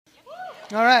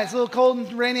All right, it's a little cold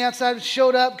and rainy outside, but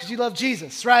showed up because you love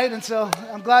Jesus, right? And so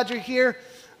I'm glad you're here.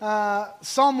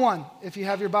 Psalm 1, if you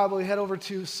have your Bible, you head over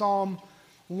to Psalm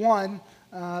 1.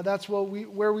 That's where we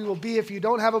will be. If you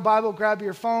don't have a Bible, grab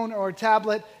your phone or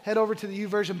tablet, head over to the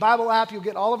YouVersion Bible app. You'll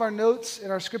get all of our notes and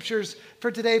our scriptures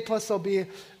for today, plus they'll be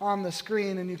on the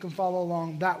screen, and you can follow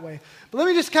along that way. But let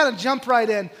me just kind of jump right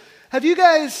in. Have you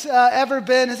guys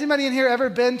has anybody in here ever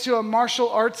been to a martial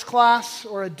arts class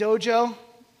or a dojo?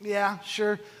 Yeah,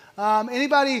 sure.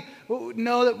 Anybody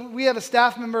know that we have a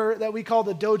staff member that we call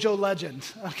the dojo legend,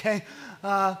 okay?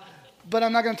 But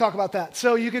I'm not going to talk about that.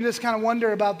 So you can just kind of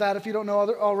wonder about that if you don't know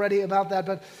already about that.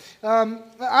 But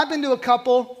I've been to a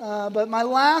couple, but my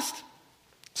last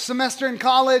semester in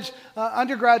college,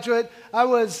 undergraduate, I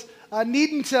was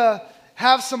needing to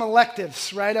have some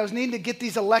electives, right? I was needing to get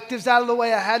these electives out of the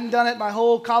way. I hadn't done it my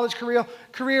whole college career.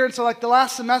 And so like the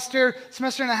last semester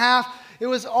and a half, it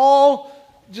was all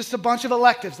just a bunch of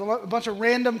electives, a bunch of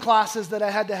random classes that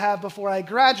I had to have before I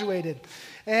graduated.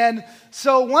 And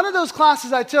so one of those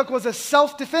classes I took was a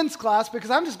self-defense class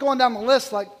because I'm just going down the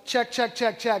list like check, check,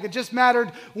 check, check. It just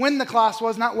mattered when the class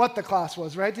was, not what the class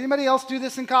was, right? Did anybody else do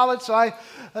this in college? So I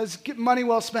was getting money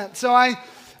well spent. So I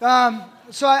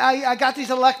got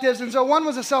these electives, and so one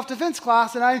was a self-defense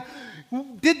class, and I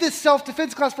did this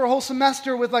self-defense class for a whole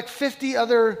semester with like 50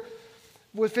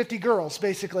 girls,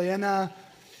 basically. And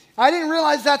I didn't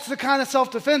realize that's the kind of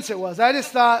self-defense it was. I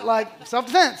just thought, like,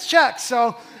 self-defense, check.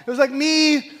 So it was like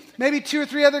me, maybe 2 or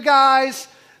 3 other guys,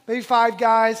 maybe 5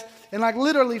 guys, and like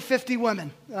literally 50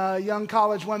 women, young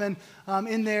college women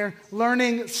in there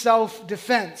learning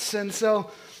self-defense. And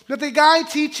so, but the guy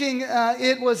teaching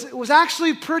it was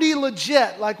actually pretty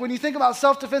legit. Like when you think about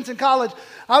self-defense in college,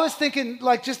 I was thinking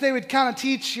like just they would kind of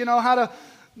teach, how to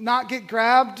not get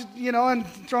grabbed, and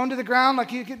thrown to the ground,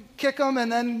 like you could kick them and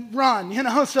then run,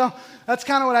 So that's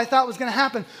kind of what I thought was going to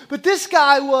happen. But this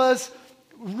guy was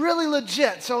really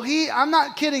legit. So I'm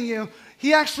not kidding you,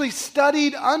 he actually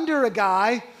studied under a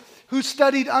guy who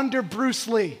studied under Bruce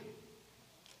Lee.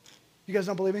 You guys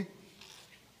don't believe me?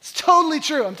 It's totally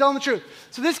true. I'm telling the truth.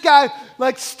 So this guy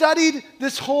studied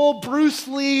this whole Bruce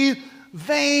Lee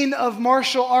vein of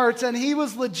martial arts, and he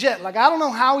was legit. Like, I don't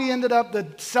know how he ended up the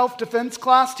self-defense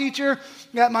class teacher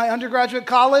at my undergraduate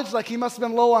college. Like, he must have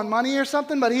been low on money or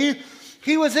something, but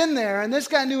he was in there, and this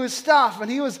guy knew his stuff, and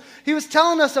he was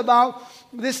telling us about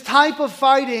this type of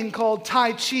fighting called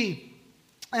Tai Chi.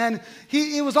 And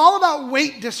it was all about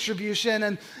weight distribution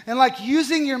and like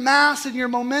using your mass and your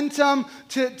momentum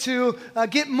to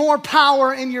get more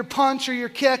power in your punch or your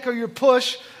kick or your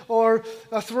push or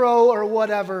a throw or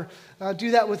whatever.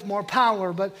 Do that with more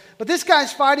power. But this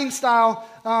guy's fighting style,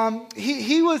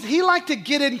 he liked to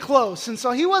get in close. And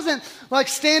so he wasn't like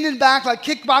standing back like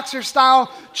kickboxer style,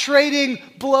 trading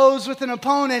blows with an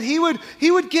opponent. He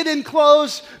would get in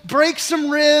close, break some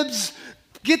ribs,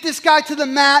 get this guy to the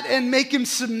mat and make him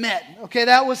submit. Okay,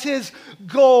 that was his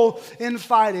goal in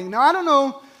fighting. Now I don't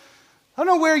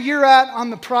know where you're at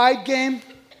on the pride game,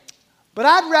 but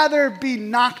I'd rather be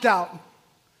knocked out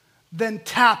than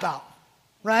tap out,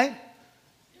 right?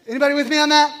 Anybody with me on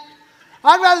that?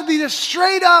 I'd rather be just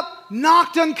straight up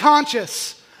knocked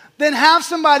unconscious than have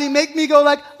somebody make me go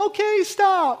like, okay,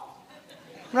 stop,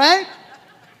 right?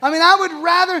 I mean, I would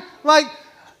rather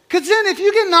because then if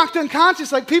you get knocked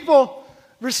unconscious, like people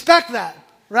respect that,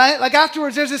 right? Like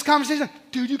afterwards there's this conversation,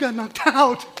 dude, you got knocked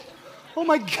out. Oh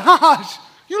my gosh,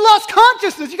 you lost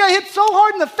consciousness. You got hit so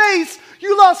hard in the face,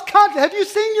 you lost consciousness. Have you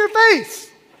seen your face?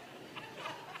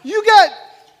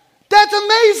 That's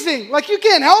amazing. Like you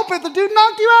can't help it. The dude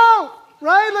knocked you out,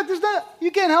 right? Like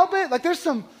you can't help it. Like there's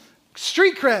some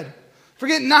street cred for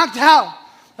getting knocked out.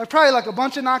 Like probably like a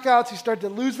bunch of knockouts, you start to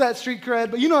lose that street cred,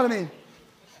 but you know what I mean.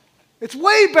 It's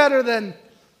way better than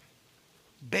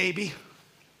baby,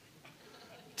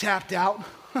 tapped out.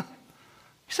 You're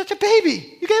such a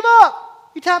baby. You gave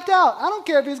up. You tapped out. I don't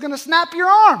care if he's going to snap your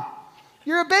arm.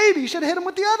 You're a baby. You should have hit him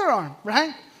with the other arm,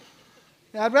 right?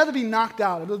 Yeah, I'd rather be knocked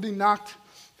out. I'd rather be knocked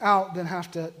out than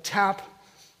have to tap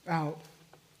out.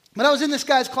 But I was in this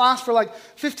guy's class for like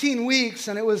 15 weeks,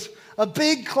 and it was a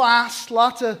big class,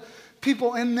 lots of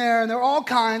people in there, and there were all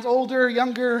kinds, older,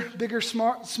 younger, bigger,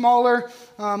 smaller,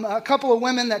 a couple of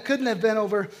women that couldn't have been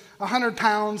over 100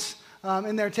 pounds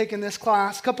in there taking this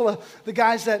class. A couple of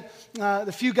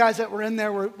the few guys that were in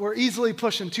there were easily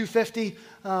pushing 250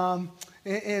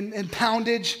 in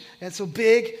poundage, and so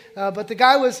big. But the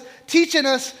guy was teaching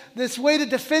us this way to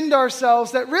defend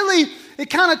ourselves that really,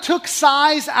 it kind of took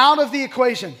size out of the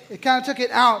equation. It kind of took it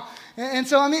out. And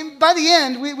so, I mean, by the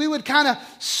end, we would kind of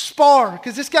spar,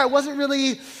 because this guy wasn't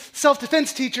really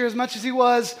self-defense teacher as much as he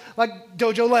was like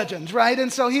dojo legend, right?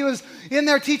 And so he was in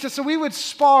there teaching. So we would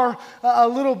spar a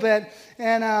little bit,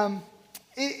 and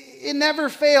it never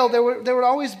failed. There would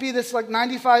always be this like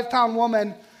 95-pound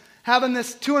woman having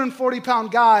this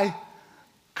 240-pound guy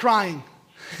crying.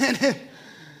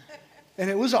 And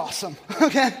it was awesome,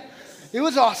 okay? It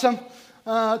was awesome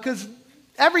because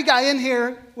every guy in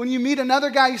here, when you meet another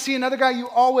guy, you see another guy, you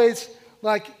always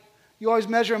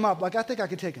measure him up. Like, I think I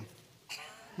could take him,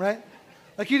 right?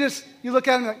 Like you look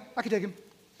at him like, I could take him.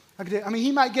 I mean,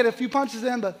 he might get a few punches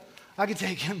in, but I could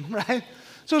take him, right?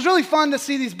 So it's really fun to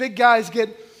see these big guys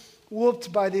get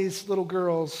whooped by these little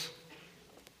girls.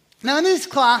 Now, in these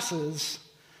classes,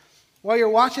 while you're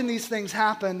watching these things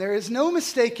happen, there is no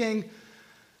mistaking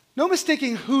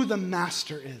who the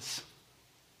master is.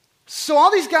 So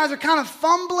all these guys are kind of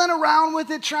fumbling around with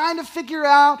it, trying to figure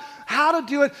out how to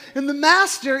do it. And the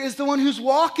master is the one who's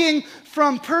walking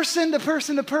from person to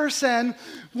person to person,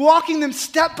 walking them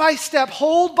step by step,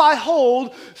 hold by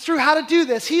hold, through how to do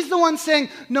this. He's the one saying,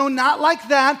 no, not like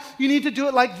that. You need to do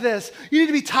it like this. You need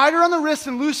to be tighter on the wrist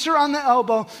and looser on the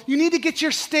elbow. You need to get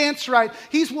your stance right.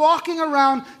 He's walking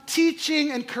around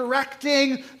teaching and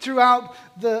correcting throughout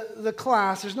the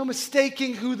class. There's no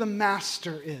mistaking who the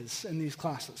master is in these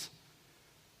classes.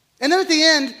 And then at the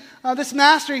end, this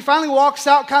master, he finally walks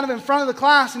out kind of in front of the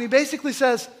class, and he basically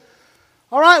says,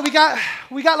 all right, we got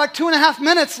like 2.5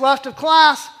 minutes left of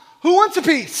class. Who wants a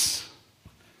piece?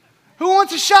 Who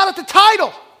wants a shot at the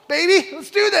title? Baby,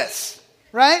 let's do this,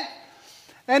 right?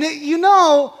 And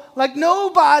like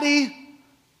nobody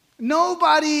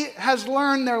has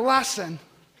learned their lesson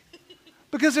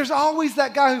because there's always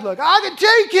that guy who's like, I can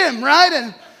take him, right?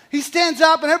 And he stands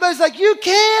up, and everybody's like, you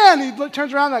can. He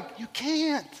turns around like, you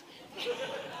can't.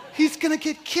 He's going to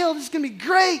get killed. This is going to be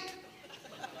great.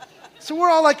 So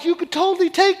we're all like, you could totally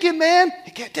take him, man.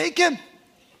 You can't take him.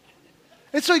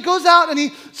 And so he goes out and he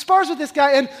spars with this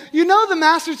guy. And the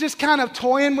master's just kind of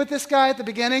toying with this guy at the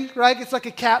beginning, right? It's like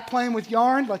a cat playing with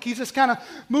yarn. Like he's just kind of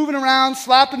moving around,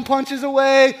 slapping punches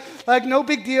away. Like no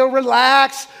big deal,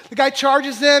 relax. The guy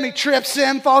charges him. He trips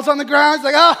him, falls on the ground. He's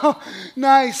like, oh,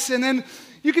 nice. And then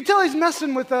you can tell he's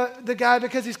messing with the guy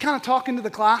because he's kind of talking to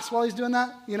the class while he's doing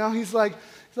that. He's like,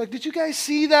 did you guys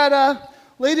see that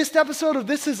latest episode of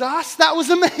This Is Us? That was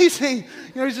amazing.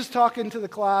 He's just talking to the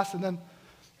class. And then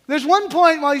there's one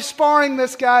point while he's sparring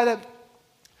this guy that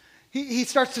he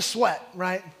starts to sweat,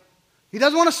 right? He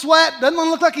doesn't want to sweat, doesn't want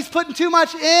to look like he's putting too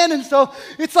much in. And so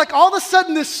it's like all of a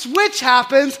sudden this switch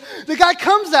happens. The guy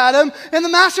comes at him, and the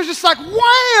master's just like,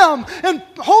 wham! And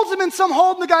holds him in some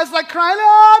hold, and the guy's like crying,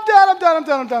 oh,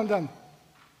 I'm done.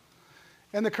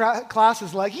 And the class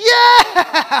is like,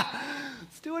 yeah!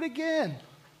 Let's do it again.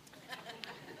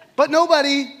 But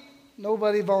nobody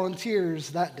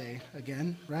volunteers that day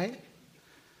again, right?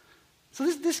 So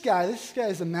this guy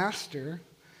is a master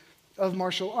of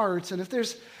martial arts, and if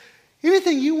there's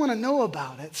anything you want to know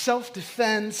about it,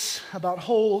 self-defense, about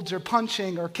holds or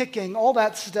punching or kicking, all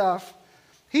that stuff,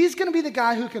 he's going to be the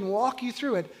guy who can walk you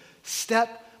through it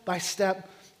step by step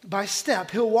by step.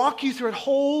 He'll walk you through it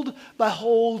hold by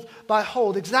hold by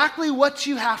hold, exactly what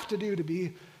you have to do to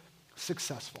be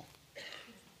successful.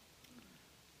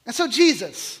 And so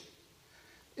Jesus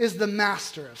is the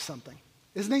master of something,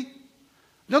 isn't he?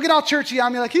 Don't get all churchy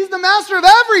on me like, he's the master of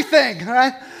everything,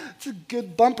 right? It's a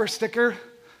good bumper sticker.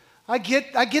 I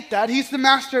get that. He's the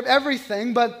master of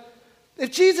everything, but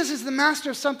if Jesus is the master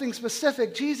of something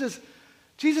specific, Jesus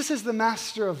is the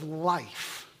master of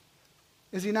life.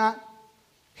 Is he not?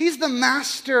 He's the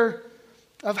master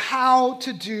of how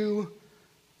to do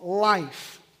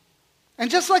life. And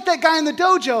just like that guy in the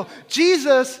dojo,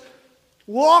 Jesus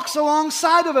walks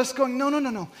alongside of us going, no,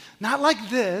 not like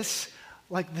this,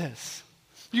 like this.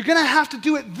 You're going to have to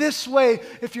do it this way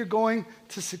if you're going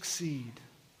to succeed.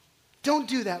 Don't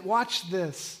do that. Watch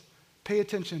this. Pay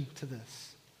attention to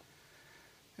this.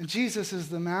 And Jesus is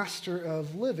the master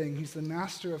of living. He's the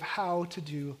master of how to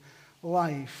do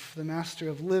life, the master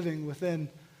of living within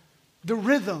the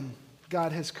rhythm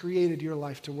God has created your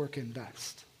life to work in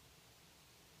best.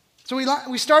 So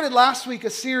we started last week a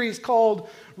series called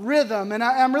Rhythm, and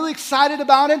I'm really excited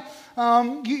about it.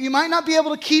 You might not be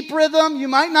able to keep rhythm. You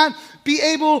might not be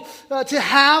able to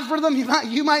have rhythm.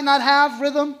 You might not have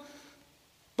rhythm.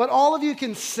 But all of you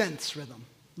can sense rhythm,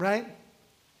 right?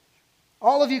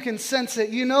 All of you can sense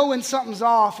it. You know when something's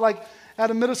off, like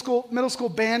at a middle school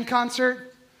band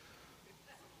concert.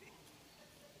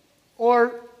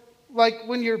 Or like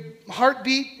when your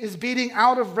heartbeat is beating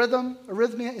out of rhythm,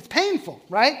 arrhythmia. It's painful,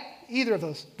 right? Either of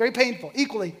those. Very painful,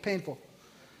 equally painful.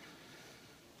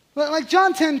 Like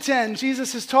John 10:10,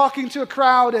 Jesus is talking to a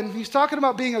crowd, and he's talking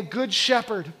about being a good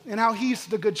shepherd and how he's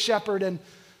the good shepherd. And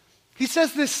he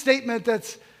says this statement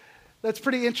that's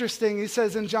pretty interesting. He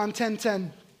says in John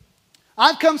 10:10,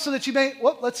 I've come so that you may,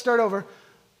 let's start over.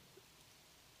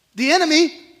 The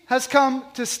enemy has come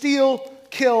to steal,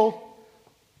 kill,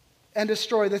 and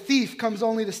destroy. The thief comes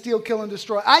only to steal, kill, and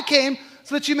destroy. I came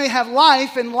so that you may have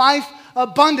life, and life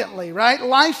abundantly, right?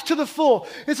 Life to the full.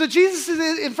 And so Jesus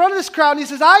is in front of this crowd, and he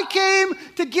says, I came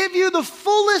to give you the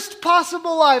fullest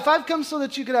possible life. I've come so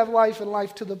that you could have life and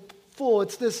life to the full.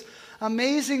 It's this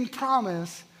amazing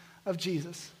promise of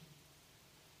Jesus.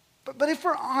 But if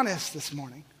we're honest this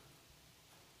morning,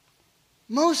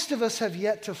 most of us have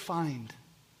yet to find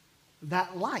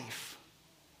that life,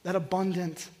 that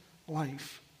abundant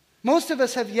life. Most of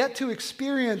us have yet to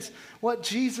experience what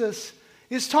Jesus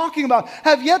is talking about,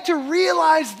 have yet to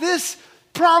realize this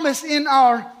promise in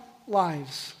our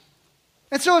lives.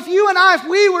 And so if you and I, if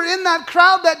we were in that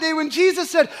crowd that day when Jesus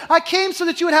said, I came so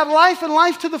that you would have life and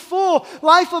life to the full,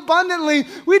 life abundantly,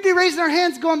 we'd be raising our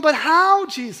hands going, but how,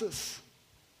 Jesus?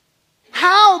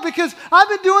 How? Because I've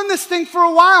been doing this thing for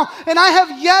a while, and I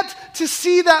have yet to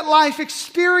see that life,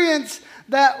 experience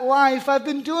that life. I've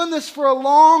been doing this for a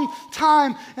long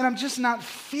time, and I'm just not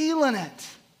feeling it.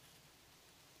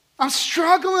 I'm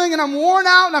struggling, and I'm worn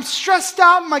out, and I'm stressed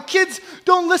out, and my kids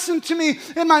don't listen to me,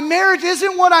 and my marriage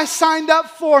isn't what I signed up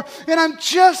for, and I'm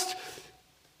just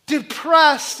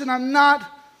depressed, and I'm not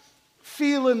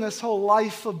feeling this whole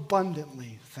life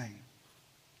abundantly thing.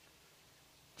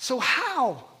 So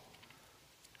how?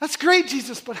 That's great,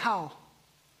 Jesus, but how?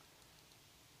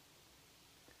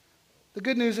 The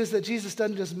good news is that Jesus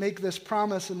doesn't just make this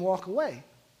promise and walk away.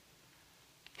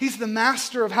 He's the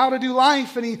master of how to do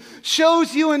life, and he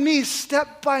shows you and me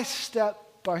step by step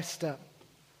by step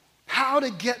how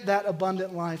to get that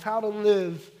abundant life, how to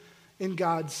live in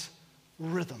God's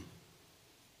rhythm,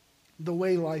 the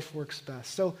way life works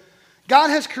best. So God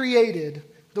has created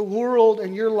the world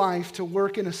and your life to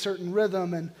work in a certain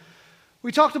rhythm, and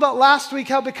we talked about last week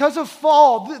how because of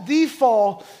fall, the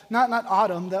fall, not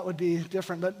autumn, that would be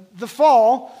different, but the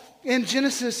fall in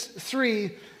Genesis 3,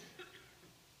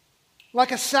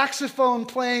 like a saxophone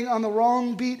playing on the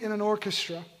wrong beat in an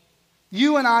orchestra,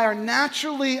 you and I are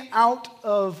naturally out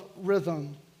of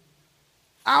rhythm.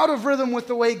 Out of rhythm with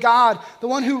the way God, the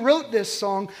one who wrote this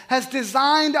song, has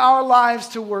designed our lives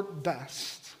to work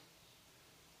best.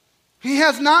 He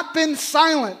has not been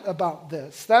silent about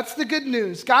this. That's the good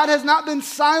news. God has not been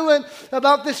silent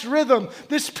about this rhythm,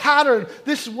 this pattern,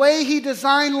 this way he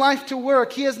designed life to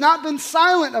work. He has not been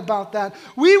silent about that.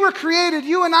 We were created,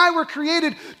 you and I were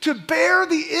created to bear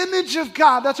the image of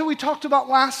God. That's what we talked about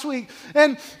last week.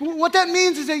 And what that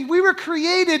means is that we were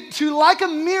created to, like a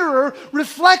mirror,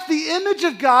 reflect the image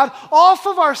of God off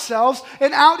of ourselves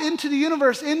and out into the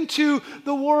universe, into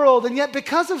the world. And yet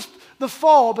because of the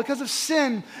fall, because of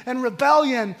sin and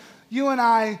rebellion, you and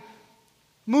I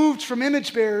moved from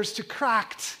image bearers to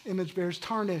cracked image bearers,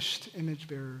 tarnished image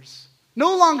bearers.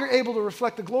 No longer able to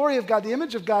reflect the glory of God, the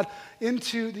image of God,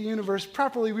 into the universe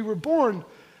properly. We were born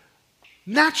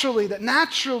naturally, that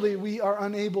naturally we are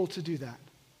unable to do that.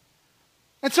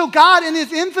 And so God, in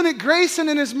his infinite grace and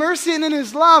in his mercy and in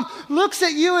his love, looks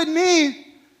at you and me,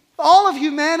 all of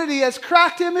humanity, as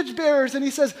cracked image bearers, and he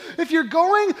says, if you're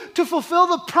going to fulfill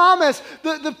the promise,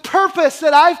 the purpose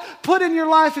that I've put in your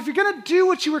life, if you're going to do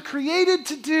what you were created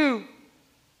to do,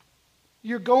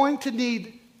 you're going to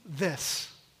need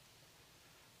this.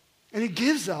 And he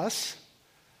gives us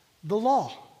the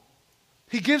law.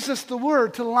 He gives us the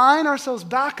word to line ourselves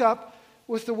back up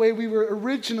with the way we were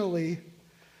originally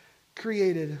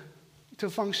created to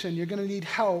function. You're going to need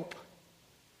help.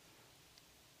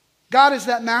 God is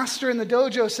that master in the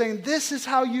dojo saying, this is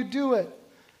how you do it.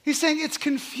 He's saying it's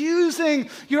confusing.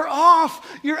 You're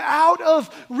off. You're out of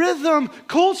rhythm.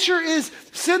 Culture is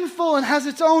sinful and has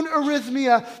its own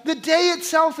arrhythmia. The day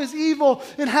itself is evil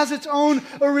and has its own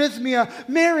arrhythmia.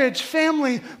 Marriage,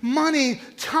 family, money,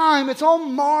 time, it's all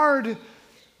marred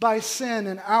by sin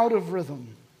and out of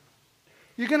rhythm.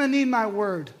 You're going to need my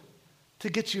word to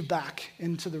get you back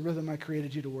into the rhythm I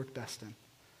created you to work best in.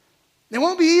 It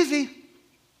won't be easy.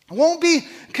 It won't be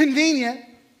convenient.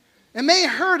 It may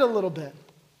hurt a little bit,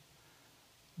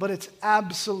 but it's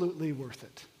absolutely worth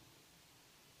it.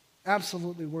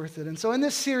 Absolutely worth it. And so in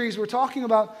this series, we're talking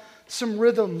about some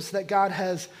rhythms that God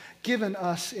has given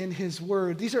us in his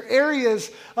word. These are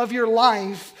areas of your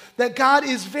life that God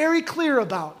is very clear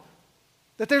about.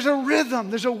 That there's a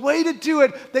rhythm, there's a way to do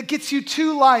it that gets you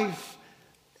to life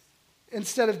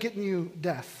instead of getting you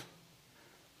death.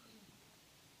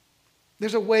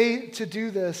 There's a way to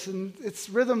do this, and it's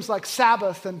rhythms like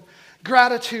Sabbath and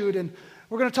gratitude, and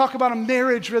we're going to talk about a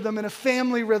marriage rhythm and a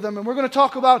family rhythm, and we're going to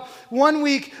talk about one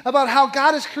week about how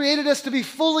God has created us to be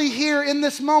fully here in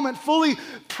this moment, fully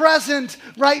present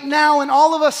right now, and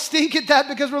all of us stink at that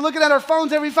because we're looking at our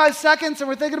phones every 5 seconds, and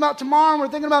we're thinking about tomorrow, and we're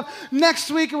thinking about next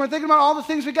week, and we're thinking about all the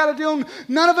things we got to do, and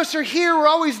none of us are here. We're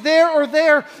always there or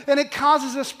there, and it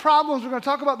causes us problems. We're going to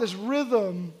talk about this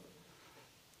rhythm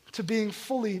to being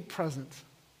fully present.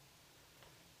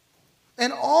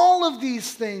 And all of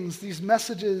these things, these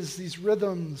messages, these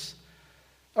rhythms,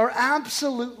 are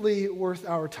absolutely worth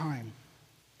our time.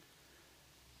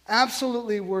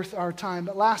 Absolutely worth our time.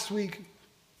 But last week,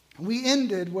 we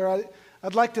ended where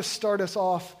I'd like to start us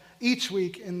off each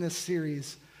week in this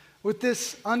series with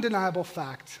this undeniable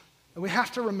fact. And we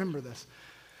have to remember this.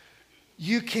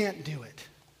 You can't do it.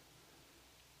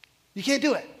 You can't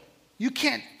do it. You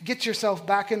can't get yourself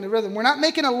back into rhythm. We're not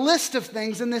making a list of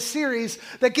things in this series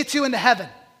that gets you into heaven.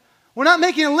 We're not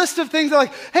making a list of things that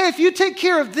like, hey, if you take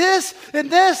care of this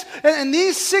and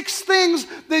these 6 things,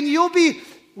 then you'll be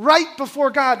right before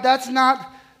God. That's not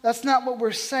what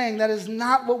we're saying. That is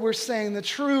not what we're saying. The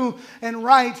true and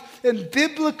right and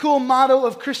biblical motto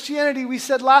of Christianity, we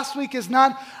said last week, is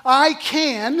not I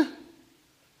can.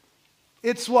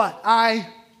 It's what? I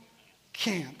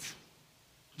can't.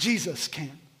 Jesus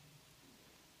can.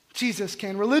 Jesus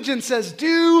can. Religion says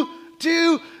do,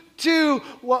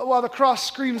 while the cross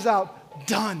screams out,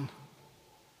 done.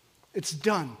 It's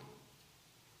done.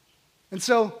 And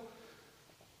so,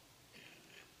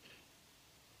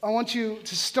 I want you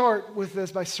to start with this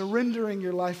by surrendering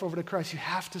your life over to Christ. You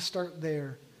have to start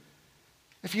there.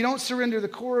 If you don't surrender the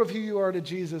core of who you are to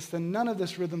Jesus, then none of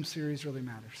this rhythm series really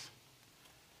matters.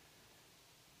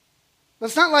 But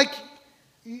it's not like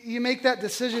you make that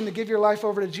decision to give your life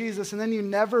over to Jesus and then you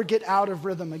never get out of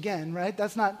rhythm again, right?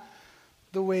 That's not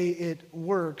the way it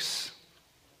works.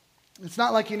 It's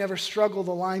not like you never struggle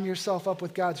to line yourself up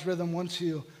with God's rhythm once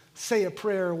you say a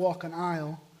prayer or walk an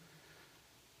aisle.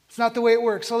 It's not the way it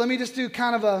works. So let me just do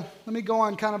go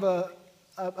on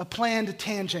a planned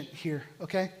tangent here,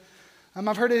 okay?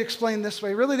 I've heard it explained this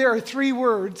way. Really, there are 3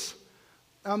 words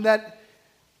that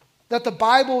the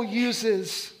Bible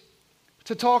uses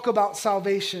to talk about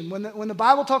salvation. When the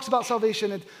Bible talks about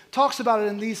salvation, it talks about it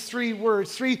in these 3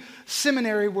 words, 3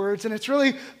 seminary words, and it's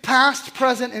really past,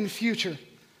 present, and future.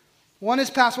 One is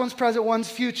past, one's present, one's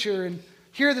future, and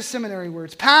here are the seminary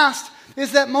words. Past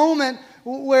is that moment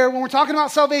where, when we're talking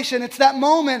about salvation, it's that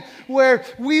moment where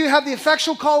we have the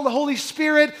effectual call of the Holy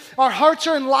Spirit, our hearts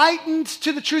are enlightened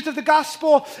to the truth of the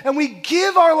gospel, and we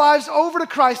give our lives over to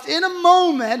Christ in a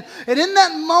moment, and in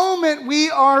that moment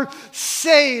we are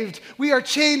saved. We are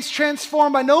changed,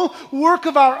 transformed by no work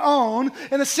of our own,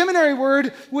 and the seminary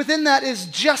word within that is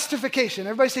justification.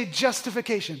 Everybody say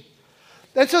justification.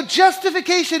 And so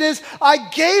justification is, I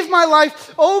gave my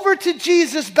life over to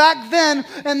Jesus back then,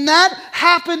 and that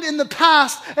happened in the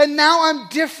past, and now I'm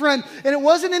different. And it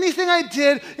wasn't anything I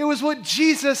did, it was what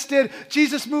Jesus did.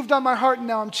 Jesus moved on my heart, and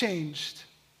now I'm changed,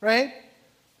 right?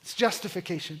 It's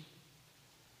justification.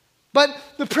 But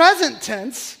the present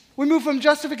tense, we move from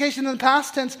justification in the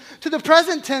past tense to the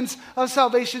present tense of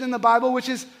salvation in the Bible, which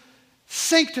is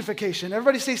sanctification.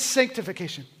 Everybody say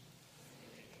sanctification.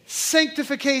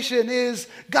 Sanctification is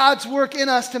God's work in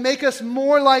us to make us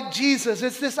more like Jesus.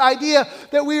 It's this idea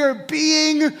that we are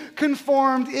being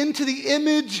conformed into the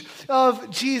image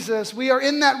of Jesus. We are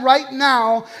in that right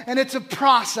now, and it's a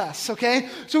process, okay?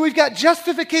 So we've got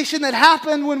justification that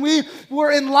happened when we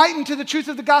were enlightened to the truth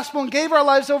of the gospel and gave our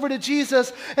lives over to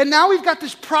Jesus. And now we've got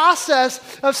this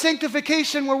process of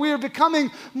sanctification where we are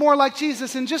becoming more like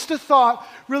Jesus. And just a thought,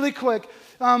 really quick,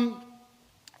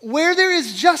 where there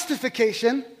is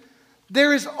justification,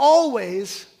 there is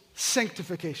always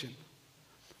sanctification.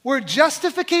 Where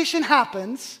justification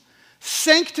happens,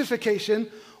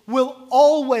 sanctification will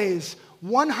always,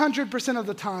 100% of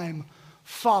the time,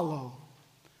 follow.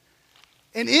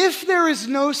 And if there is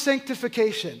no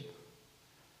sanctification,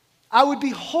 I would be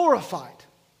horrified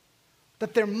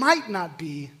that there might not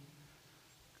be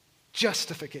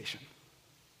justification.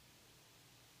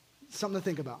 Something to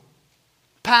think about.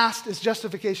 Past is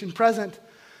justification, present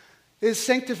is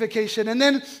sanctification. And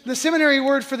then the seminary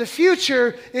word for the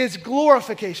future is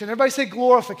glorification. Everybody say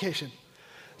glorification.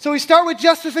 So we start with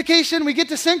justification, we get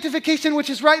to sanctification, which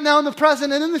is right now in the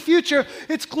present, and in the future,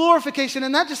 it's glorification.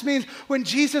 And that just means when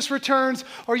Jesus returns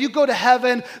or you go to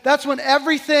heaven, that's when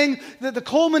everything, the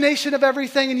culmination of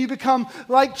everything, and you become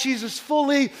like Jesus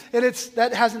fully, and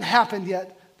that hasn't happened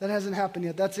yet. That hasn't happened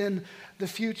yet. That's in the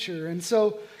future. And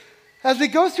so As we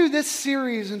go through this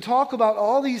series and talk about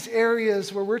all these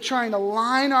areas where we're trying to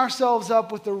line ourselves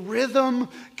up with the rhythm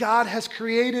God has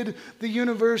created the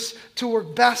universe to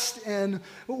work best in,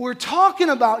 what we're talking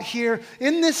about here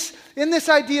in this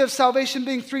idea of salvation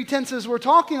being three tenses, we're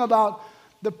talking about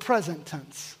the present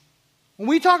tense. When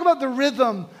we talk about the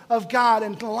rhythm of God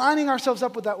and lining ourselves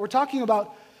up with that, we're talking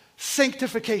about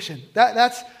sanctification.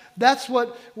 That's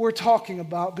what we're talking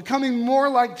about, becoming more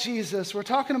like Jesus. We're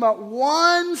talking about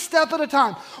one step at a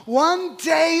time, one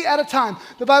day at a time.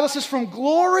 The Bible says from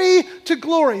glory to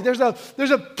glory. There's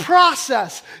a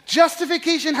process.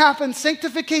 Justification happens.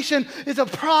 Sanctification is a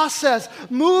process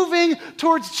moving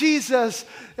towards Jesus.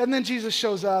 And then Jesus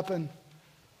shows up and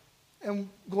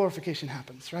glorification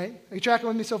happens, right? Are you tracking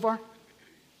with me so far?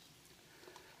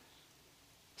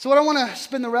 So what I want to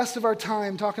spend the rest of our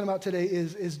time talking about today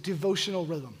is devotional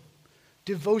rhythm.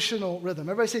 Devotional rhythm.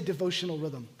 Everybody say devotional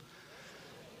rhythm.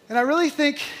 And I really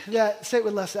think that, say it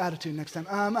with less attitude next time.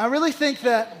 I really think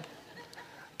that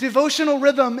devotional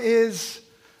rhythm is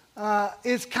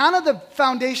kind of the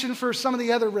foundation for some of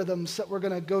the other rhythms that we're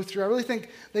going to go through. I really think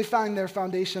they find their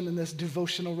foundation in this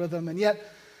devotional rhythm. And yet,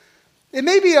 it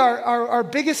may be our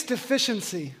biggest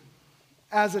deficiency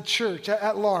as a church,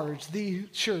 at large, the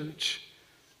church.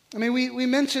 I mean, we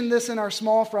mentioned this in our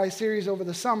Small Fry series over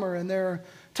the summer, and there are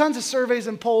tons of surveys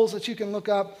and polls that you can look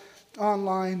up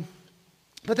online.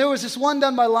 But there was this one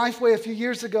done by Lifeway a few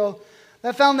years ago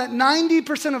that found that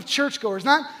 90% of churchgoers,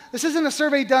 this isn't a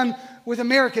survey done with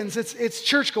Americans, it's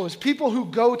churchgoers, people who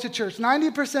go to church.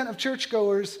 90% of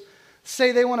churchgoers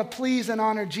say they want to please and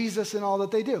honor Jesus in all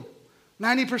that they do.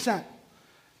 90%.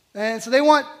 And so they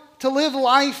want to live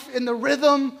life in the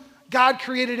rhythm God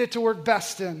created it to work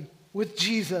best in, with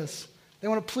Jesus. They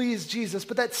want to please Jesus.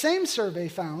 But that same survey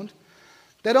found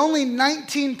that only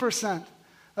 19%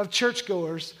 of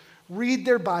churchgoers read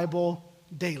their Bible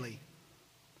daily.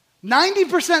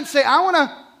 90% say, I want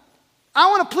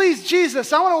to please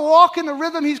Jesus. I want to walk in the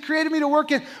rhythm He's created me to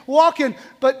walk in.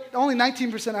 But only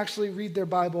 19% actually read their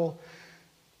Bible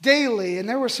daily. And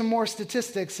there were some more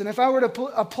statistics. And if I were to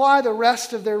apply the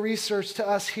rest of their research to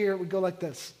us here, it would go like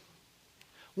this.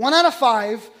 1 out of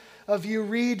 5 of you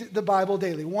read the Bible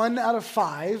daily. 1 out of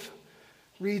 5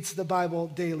 reads the Bible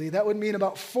daily. That would mean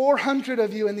about 400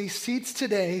 of you in these seats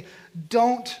today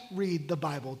don't read the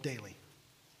Bible daily.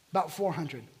 About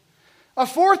 400. A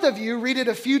fourth of you read it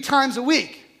a few times a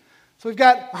week. So we've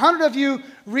got 100 of you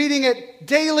reading it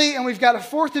daily, and we've got a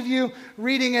fourth of you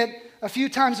reading it a few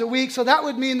times a week. So that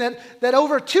would mean that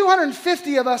over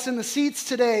 250 of us in the seats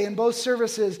today in both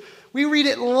services, we read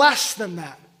it less than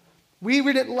that. We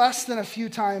read it less than a few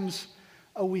times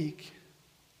a week.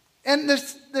 And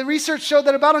the research showed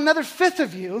that about another fifth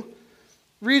of you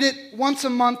read it once a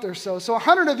month or so. So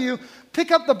 100 of you pick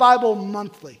up the Bible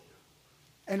monthly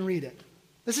and read it.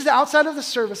 This is outside of the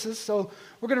services, so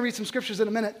we're going to read some scriptures in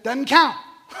a minute. Doesn't count.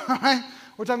 All right?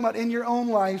 We're talking about in your own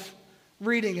life,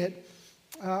 reading it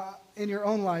in your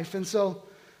own life. And so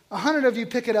 100 of you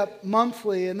pick it up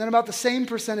monthly, and then about the same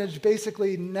percentage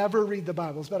basically never read the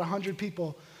Bible. It's about 100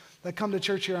 people that come to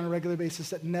church here on a regular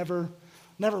basis that never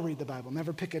read the Bible,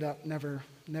 never pick it up, never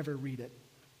read it.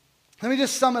 Let me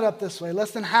just sum it up this way.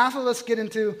 Less than half of us get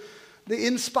into the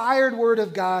inspired Word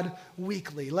of God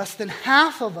weekly. Less than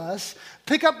half of us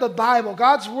pick up the Bible,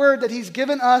 God's Word that He's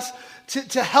given us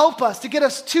to help us, to get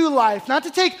us to life. Not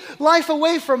to take life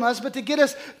away from us, but to get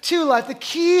us to life. The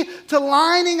key to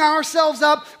lining ourselves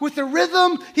up with the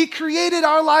rhythm He created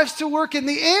our lives to work in.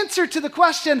 The answer to the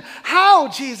question, how,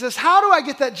 Jesus? How do I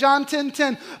get that John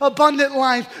 10:10 abundant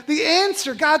life? The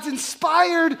answer, God's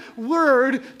inspired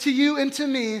Word to you and to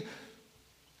me.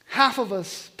 Half of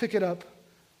us pick it up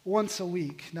once a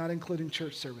week, not including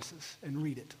church services, and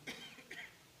read it.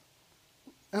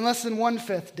 And less than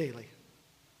 1/5 daily.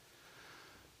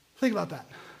 Think about that.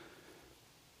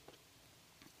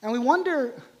 And we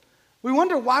wonder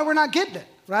why we're not getting it,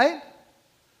 right?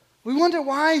 We wonder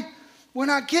why we're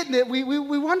not getting it. We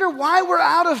wonder why we're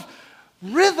out of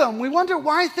rhythm. We wonder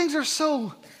why things are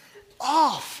so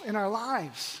off in our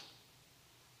lives.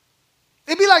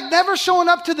 It'd be like never showing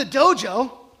up to the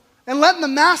dojo and letting the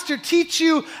master teach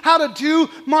you how to do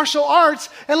martial arts,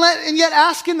 and yet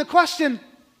asking the question,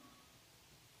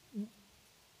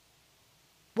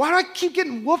 why do I keep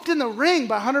getting whooped in the ring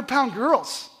by 100-pound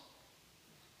girls?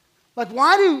 Like,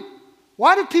 why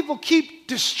do people keep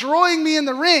destroying me in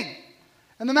the ring?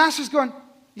 And the master's going,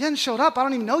 you hadn't showed up. I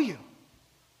don't even know you.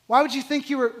 Why would you think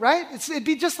you were, right? It'd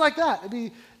be just like that.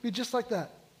 It'd be just like that.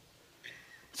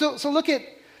 So look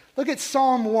at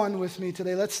Psalm 1 with me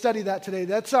today. Let's study that today.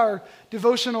 That's our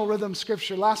devotional rhythm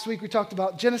scripture. Last week we talked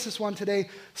about Genesis 1, today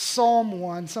Psalm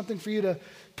 1, something for you to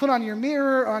put on your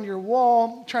mirror, on your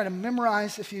wall. Try to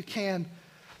memorize if you can.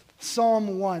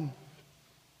 Psalm 1.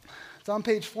 It's on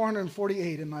page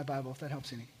 448 in my Bible, if that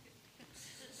helps any.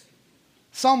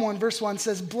 Psalm 1, verse 1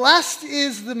 says, "Blessed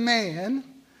is the man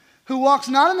who walks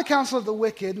not in the counsel of the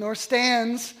wicked, nor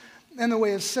stands in the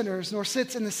way of sinners, nor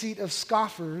sits in the seat of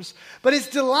scoffers, but his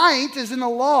delight is in the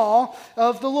law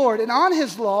of the Lord, and on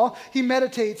his law he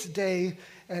meditates day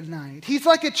and night. He's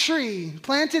like a tree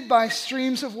planted by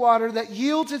streams of water that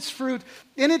yields its fruit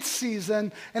in its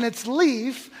season, and its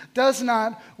leaf does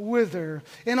not wither.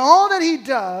 In all that he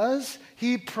does,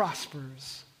 he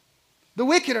prospers. The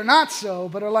wicked are not so,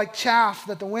 but are like chaff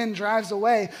that the wind drives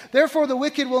away. Therefore the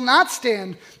wicked will not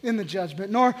stand in the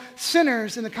judgment, nor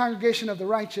sinners in the congregation of the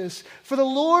righteous. For the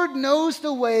Lord knows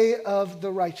the way of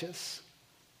the righteous,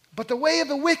 but the way of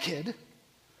the wicked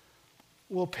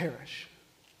will perish."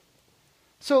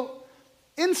 So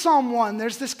in Psalm 1,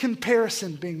 there's this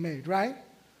comparison being made, right?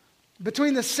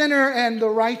 Between the sinner and the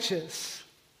righteous.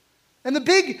 And the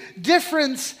big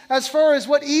difference as far as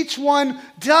what each one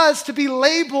does to be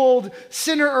labeled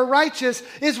sinner or righteous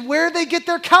is where they get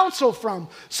their counsel from.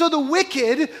 So the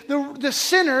wicked, the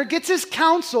sinner, gets his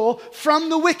counsel from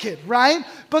the wicked, right?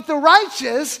 But the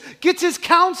righteous gets his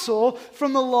counsel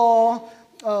from the law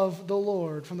of the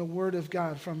Lord, from the word of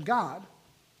God, from God.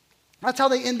 That's how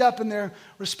they end up in their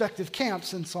respective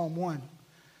camps in Psalm 1.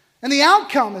 And the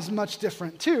outcome is much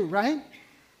different too, right?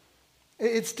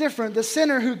 It's different. The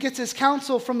sinner who gets his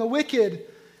counsel from the wicked,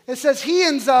 it says he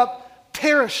ends up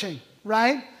perishing,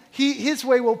 right? His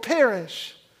way will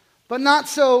perish, but not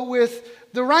so with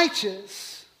the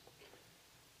righteous.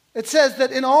 It says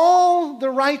that in all the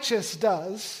righteous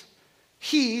does,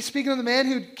 he, speaking of the man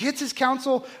who gets his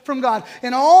counsel from God,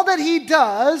 in all that he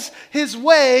does, his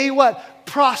way, what?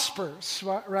 Prospers,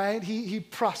 right? He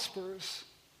prospers.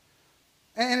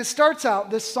 And it starts out,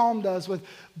 this psalm does, with,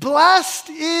 "Blessed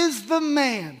is the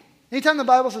man." Anytime the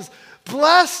Bible says,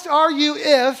 "Blessed are you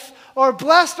if," or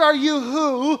 "Blessed are you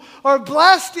who," or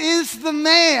 "Blessed is the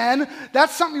man,"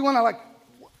 that's something you want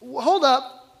to hold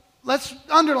up, let's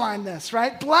underline this,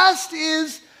 right? Blessed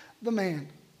is the man.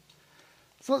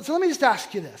 So let me just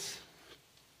ask you this.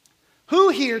 Who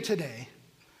here today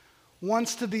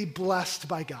wants to be blessed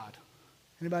by God?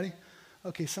 Anybody?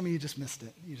 Okay, some of you just missed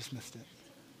it. You just missed it.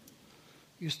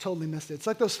 You just totally missed it. It's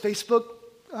like those Facebook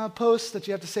posts that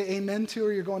you have to say amen to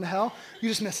or you're going to hell. You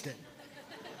just missed it.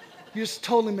 You just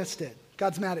totally missed it.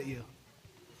 God's mad at you.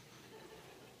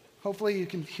 Hopefully you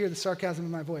can hear the sarcasm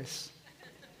in my voice.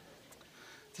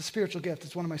 It's a spiritual gift.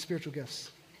 It's one of my spiritual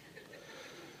gifts.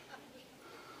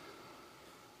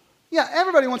 Yeah,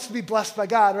 everybody wants to be blessed by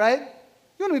God, right?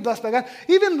 You want to be blessed by God.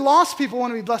 Even lost people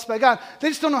want to be blessed by God. They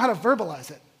just don't know how to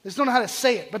verbalize it. They just don't know how to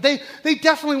say it. But they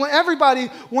definitely want, everybody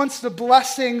wants the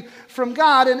blessing from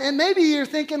God. And maybe you're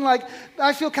thinking like,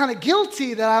 I feel kind of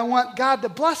guilty that I want God to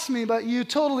bless me, but you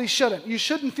totally shouldn't. You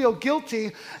shouldn't feel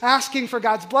guilty asking for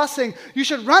God's blessing. You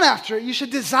should run after it. You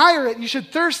should desire it. You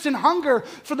should thirst and hunger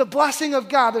for the blessing of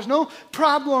God. There's no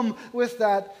problem with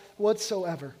that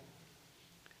whatsoever.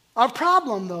 Our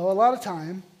problem, though, a lot of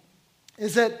time,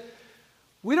 is that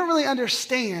we don't really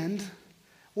understand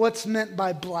what's meant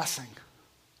by blessing.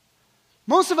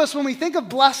 Most of us, when we think of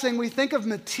blessing, we think of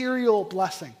material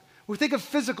blessing. We think of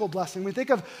physical blessing. We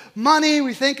think of money.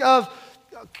 We think of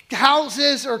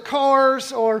houses or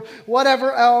cars or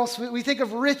whatever else. We think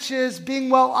of riches, being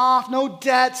well off, no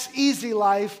debts, easy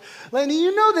life. And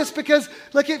you know this because,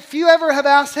 like, if you ever have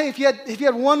asked, hey, if you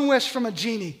had one wish from a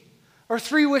genie or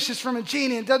 3 wishes from a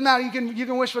genie, it doesn't matter. You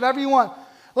can wish whatever you want.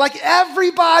 Like,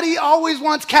 everybody always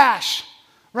wants cash,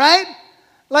 right?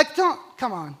 Like,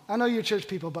 come on. I know you're church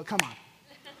people, but come on.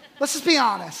 Let's just be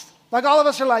honest. Like, all of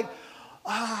us are like,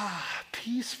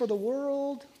 peace for the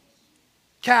world.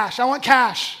 Cash. I want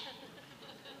cash.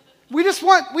 We just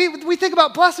want, we think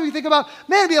about blessing. We think about,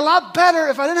 man, it'd be a lot better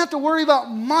if I didn't have to worry about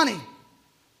money.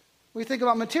 We think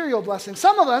about material blessing.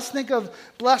 Some of us think of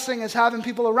blessing as having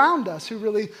people around us who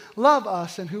really love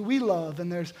us and who we love,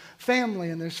 and there's family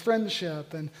and there's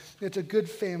friendship, and it's a good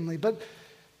family. But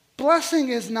blessing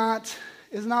is not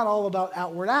all about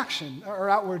outward action or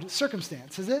outward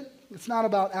circumstance, is it? It's not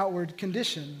about outward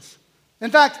conditions.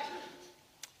 In fact,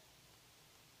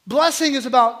 blessing is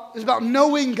about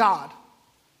knowing God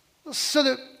so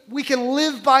that we can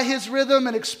live by his rhythm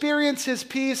and experience his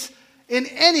peace in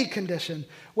any condition,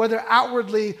 whether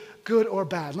outwardly good or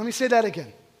bad. Let me say that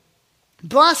again.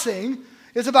 Blessing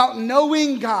is about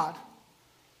knowing God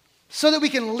so that we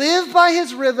can live by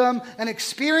his rhythm and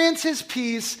experience his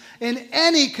peace in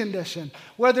any condition,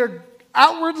 whether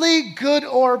outwardly good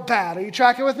or bad. Are you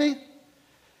tracking with me?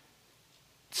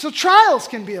 So trials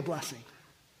can be a blessing.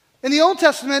 In the Old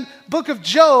Testament book of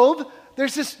Job,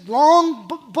 there's this long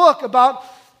book about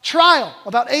trial,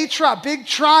 about a trial, big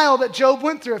trial that Job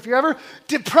went through. If you're ever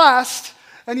depressed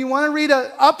and you want to read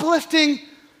an uplifting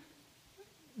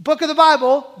book of the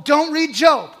Bible, don't read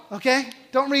Job, okay?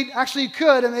 Don't read, actually you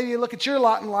could, and maybe you look at your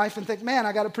lot in life and think, man,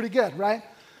 I got it pretty good, right?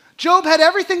 Job had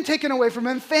everything taken away from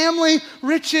him, family,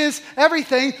 riches,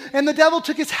 everything, and the devil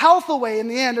took his health away in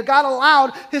the end, or God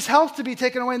allowed his health to be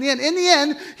taken away in the end. In the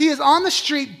end, he is on the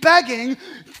street begging,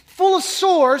 full of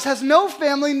sores, has no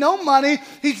family, no money.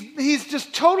 He's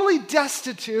just totally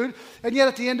destitute. And yet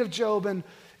at the end of Job in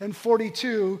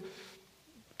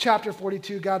chapter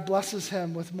 42, God blesses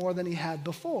him with more than he had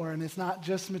before. And it's not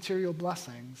just material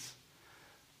blessings.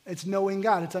 It's knowing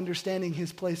God. It's understanding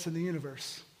his place in the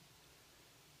universe.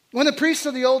 When the priests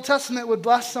of the Old Testament would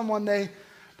bless someone, they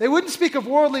wouldn't speak of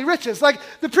worldly riches. Like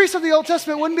the priests of the Old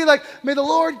Testament wouldn't be like, may the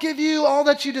Lord give you all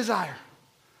that you desire.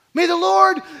 May the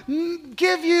Lord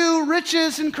give you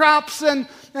riches and crops and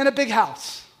a big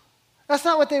house. That's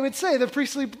not what they would say. The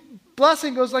priestly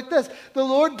blessing goes like this. The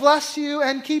Lord bless you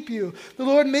and keep you. The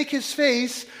Lord make his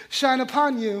face shine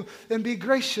upon you and be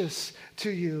gracious to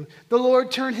you. The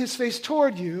Lord turn his face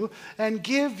toward you and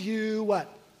give you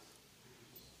what?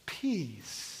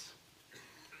 Peace.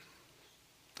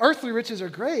 Earthly riches are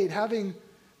great, having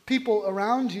people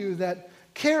around you that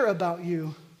care about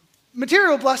you.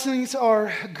 Material blessings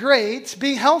are great.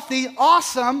 Being healthy,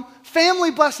 awesome. Family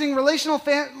blessing, relational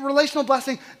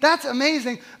blessing, that's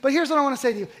amazing. But here's what I want to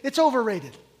say to you. It's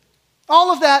overrated.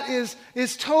 All of that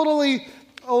is totally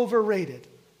overrated.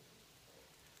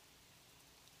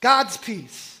 God's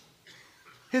peace,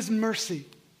 his mercy,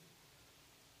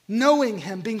 knowing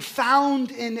him, being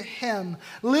found in him,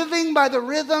 living by the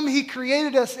rhythm he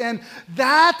created us in,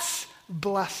 that's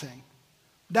blessing.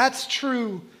 That's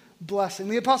true blessing.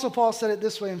 The Apostle Paul said it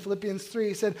this way in Philippians 3.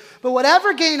 He said, but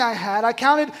whatever gain I had, I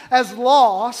counted as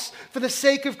loss for the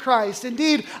sake of Christ.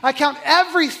 Indeed, I count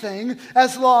everything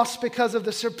as loss because of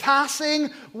the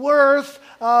surpassing worth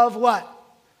of what?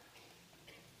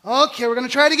 Okay, we're going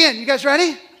to try it again. You guys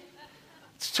ready?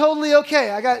 It's totally okay.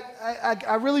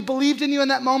 I really believed in you in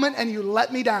that moment, and you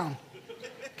let me down.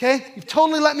 Okay, you've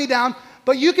totally let me down.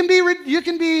 But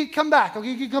come back. Okay,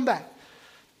 you can come back.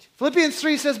 Philippians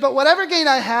 3 says, but whatever gain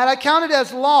I had, I counted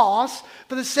as loss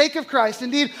for the sake of Christ.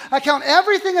 Indeed, I count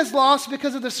everything as loss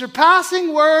because of the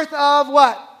surpassing worth of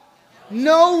what?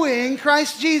 Knowing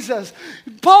Christ Jesus.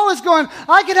 Paul is going,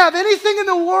 I could have anything in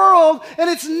the world, and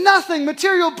it's nothing.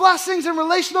 Material blessings and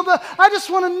relational blessings. I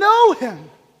just want to know him.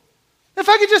 If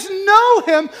I could just know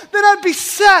him, then I'd be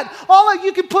set.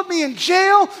 You could put me in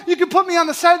jail. You could put me on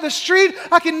the side of the street.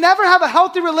 I could never have a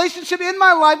healthy relationship in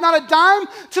my life, not a dime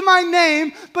to my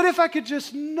name. But if I could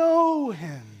just know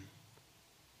him,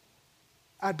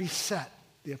 I'd be set,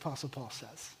 the Apostle Paul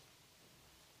says.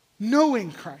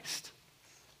 Knowing Christ.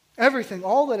 Everything,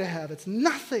 all that I have, it's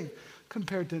nothing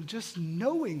compared to just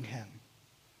knowing him.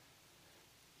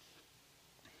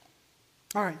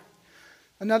 All right,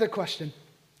 another question.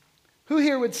 Who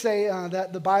here would say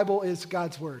that the Bible is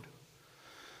God's word?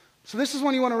 So this is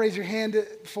one you want to raise your hand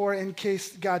for in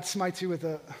case God smites you with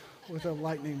a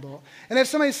lightning bolt. And if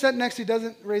somebody sitting next to you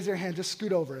doesn't raise their hand, just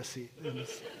scoot over a seat. And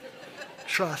just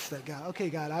trust that God. Okay,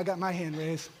 God, I got my hand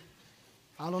raised.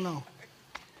 I don't know.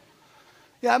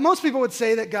 Yeah, most people would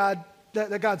say that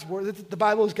God's word, that the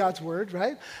Bible is God's word,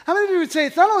 right? How many of you would say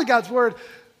it's not only God's word,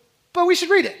 but we should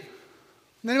read it?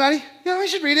 Anybody? Yeah, we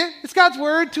should read it. It's God's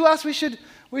word to us. We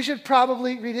should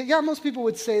probably read it. Yeah, most people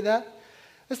would say that.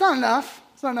 It's not enough.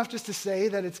 It's not enough just to say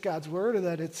that it's God's word or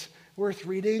that it's worth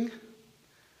reading.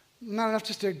 Not enough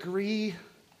just to agree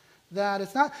that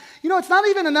it's not. It's not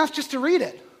even enough just to read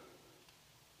it.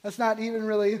 That's not even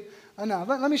really enough.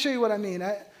 Let me show you what I mean.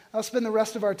 I'll spend the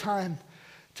rest of our time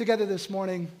together this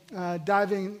morning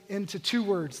diving into two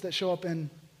words that show up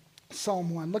in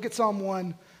Psalm 1. Look at Psalm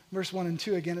 1, verse 1 and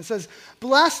 2 again. It says,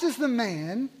 blessed is the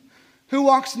man who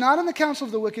walks not in the counsel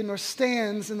of the wicked, nor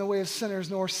stands in the way of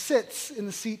sinners, nor sits in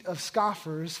the seat of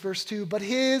scoffers. Verse 2, but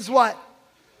his what?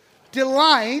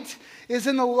 Delight is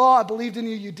in the law. I believed in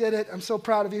you, you did it. I'm so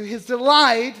proud of you. His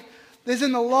delight is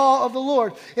in the law of the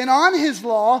Lord. And on his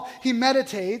law he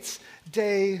meditates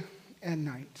day and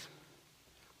night.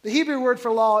 The Hebrew word for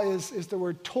law is the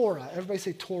word Torah. Everybody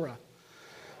say Torah.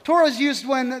 Torah is used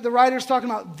when the writer's talking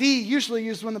about usually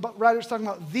used when the writer's talking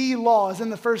about the law, as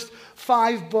in the first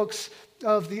 5 books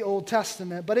of the Old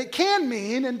Testament. But it can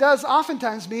mean, and does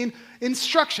oftentimes mean,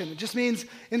 instruction. It just means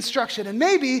instruction. And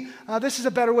maybe this is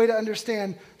a better way to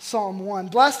understand Psalm 1.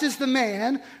 Blessed is the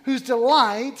man whose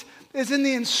delight is in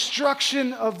the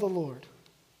instruction of the Lord.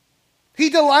 He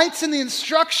delights in the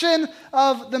instruction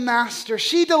of the master.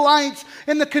 She delights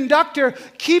in the conductor,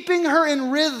 keeping her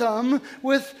in rhythm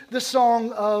with the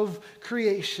song of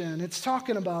creation. It's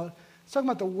talking about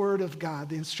the word of God,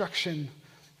 the instruction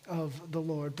of the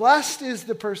Lord. Blessed is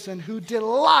the person who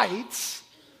delights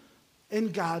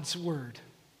in God's word.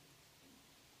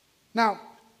 Now,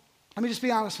 let me just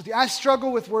be honest with you. I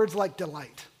struggle with words like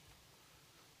delight.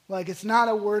 Like, it's not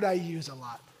a word I use a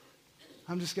lot.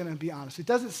 I'm just going to be honest. It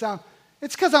doesn't sound...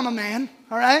 It's because I'm a man,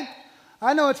 all right?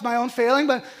 I know it's my own failing,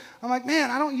 but I'm like, man,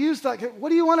 I don't use that. What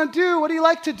do you want to do? What do you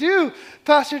like to do,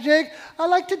 Pastor Jake? I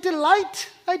like to delight.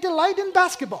 I delight in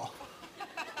basketball,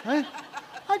 right?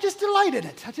 I just delight in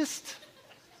it. I just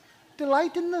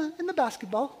delight in the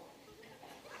basketball.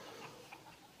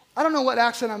 I don't know what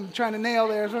accent I'm trying to nail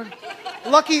there.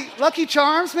 Lucky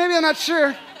Charms, maybe, I'm not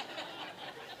sure.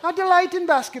 I delight in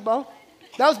basketball.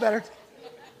 That was better.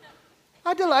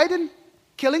 I delight in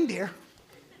killing deer.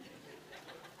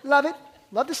 Love it.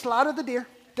 Love to slaughter the deer.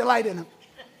 Delight in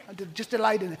it. Just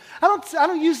delight in it. I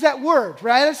don't use that word,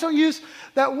 right? I just don't use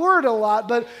that word a lot,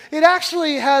 but it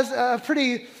actually has a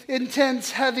pretty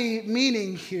intense, heavy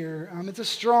meaning here. It's a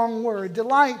strong word.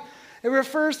 Delight, it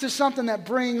refers to something that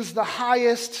brings the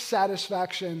highest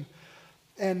satisfaction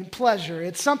and pleasure.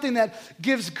 It's something that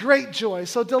gives great joy.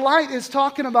 So delight is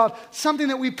talking about something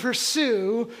that we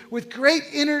pursue with great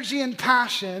energy and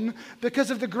passion because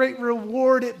of the great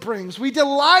reward it brings. We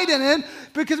delight in it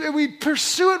because we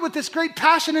pursue it with this great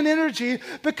passion and energy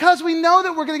because we know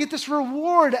that we're going to get this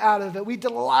reward out of it. We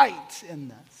delight in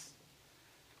this.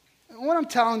 And what I'm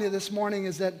telling you this morning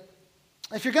is that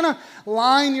if you're going to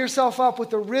line yourself up with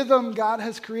the rhythm God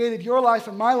has created your life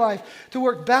and my life to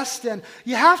work best in,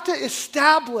 you have to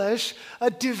establish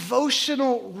a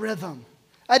devotional rhythm,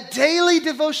 a daily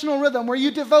devotional rhythm where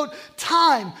you devote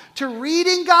time to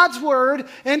reading God's word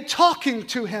and talking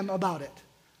to him about it.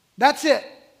 That's it.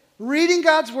 Reading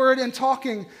God's word and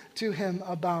talking to him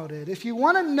about it. If you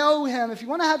want to know him, if you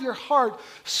want to have your heart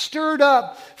stirred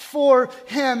up for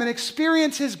him and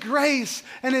experience his grace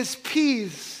and his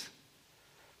peace,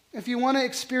 if you want to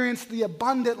experience the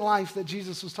abundant life that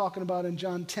Jesus was talking about in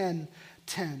John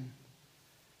 10:10,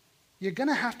 you're going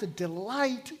to have to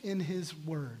delight in his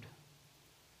word.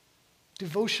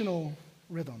 Devotional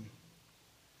rhythm.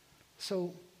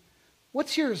 So,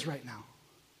 what's yours right now?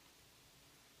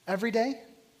 Every day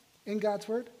in God's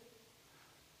word?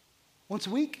 Once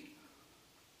a week?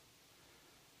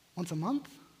 Once a month?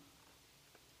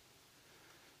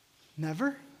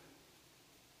 Never?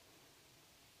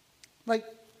 Like,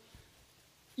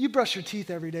 you brush your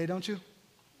teeth every day, don't you?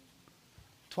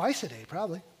 Twice a day,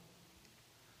 probably.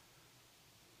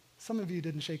 Some of you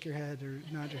didn't shake your head or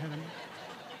nod your head.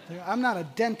 I'm not a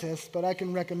dentist, but I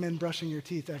can recommend brushing your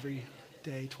teeth every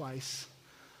day, twice.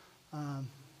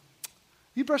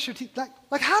 You brush your teeth.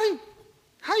 Like how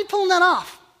are you pulling that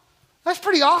off? That's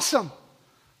pretty awesome.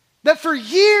 That for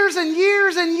years and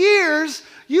years and years,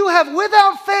 you have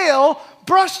without fail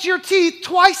brushed your teeth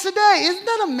twice a day. Isn't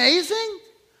that amazing?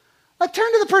 Like,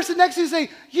 turn to the person next to you and say,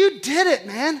 you did it,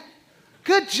 man.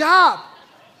 Good job.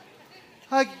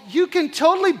 Like, you can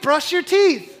totally brush your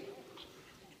teeth.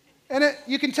 And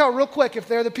you can tell real quick if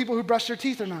they're the people who brush their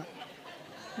teeth or not.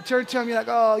 You turn to them, you're like,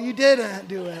 oh, you didn't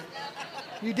do it.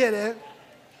 You did it.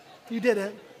 You did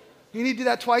it. You need to do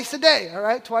that twice a day, all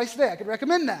right? Twice a day. I could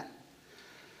recommend that.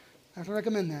 I can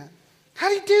recommend that. How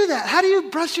do you do that? How do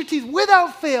you brush your teeth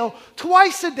without fail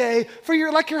twice a day for your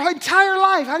entire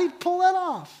life? How do you pull that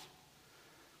off?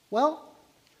 Well,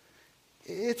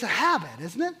 it's a habit,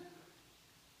 isn't it?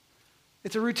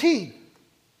 It's a routine.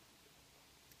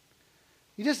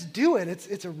 You just do it.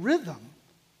 It's a rhythm.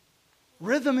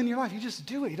 Rhythm in your life. You just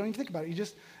do it. You don't even think about it. You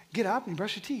just get up and you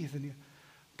brush your teeth. And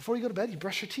before you go to bed, you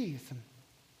brush your teeth. And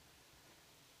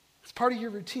it's part of your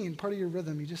routine, part of your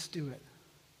rhythm. You just do it.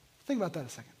 Think about that a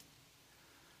second.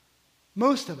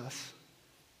 Most of us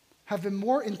have been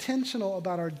more intentional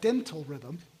about our dental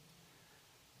rhythm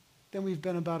than we've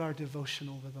been about our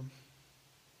devotional rhythm.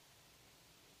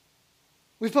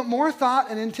 We've put more thought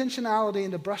and intentionality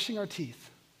into brushing our teeth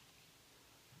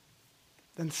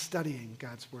than studying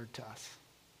God's word to us.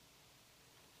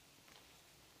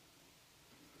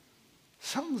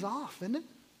 Something's off, isn't it?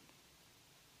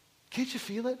 Can't you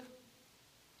feel it?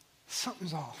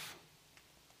 Something's off.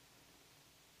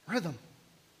 Rhythm.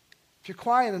 If you're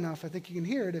quiet enough, I think you can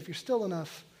hear it. If you're still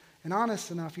enough and honest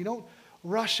enough, you don't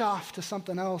rush off to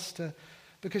something else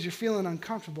because you're feeling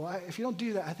uncomfortable. If you don't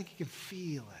do that, I think you can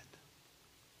feel it.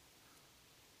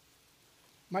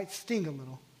 Might sting a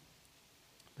little,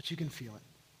 but you can feel it.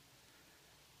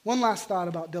 One last thought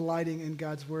about delighting in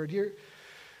God's word.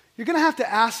 you're going to have to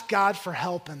ask God for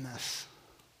help in this.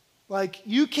 Like,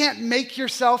 you can't make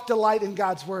yourself delight in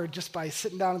God's word just by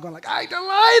sitting down and going like, I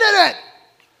delight in it.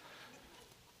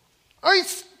 Or you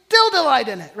still delight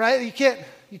in it, right? You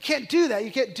can't do that.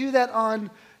 You can't do that on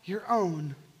your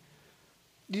own.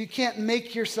 You can't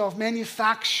make yourself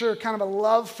manufacture kind of a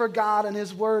love for God and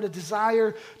his word, a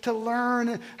desire to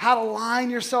learn how to line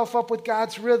yourself up with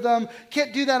God's rhythm.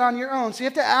 Can't do that on your own. So you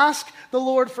have to ask the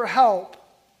Lord for help.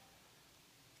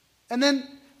 And then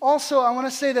also I want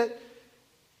to say that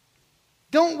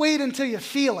don't wait until you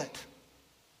feel it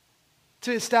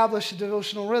to establish a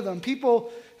devotional rhythm. People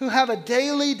who have a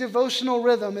daily devotional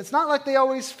rhythm, it's not like they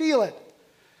always feel it.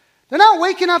 They're not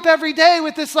waking up every day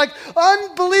with this like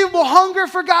unbelievable hunger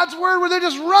for God's word where they're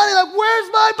just running like, where's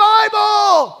my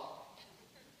Bible?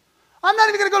 I'm not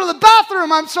even going to go to the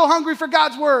bathroom. I'm so hungry for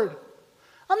God's word.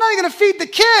 I'm not even going to feed the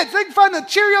kids. They can find the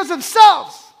Cheerios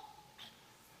themselves.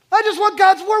 I just want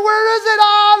God's word. Where is it?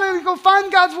 Oh, they go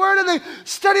find God's word and they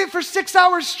study it for 6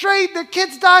 hours straight. Their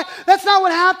kids die. That's not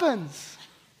what happens.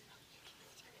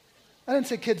 I didn't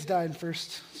say kids die in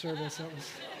first service.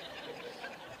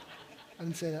 I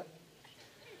didn't say that.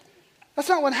 That's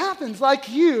not what happens. Like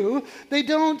you, they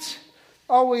don't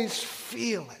always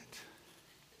feel it.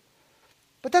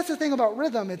 But that's the thing about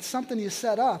rhythm. It's something you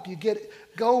set up. You get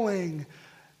going.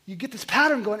 You get this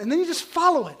pattern going, and then you just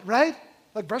follow it, right?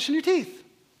 Like brushing your teeth.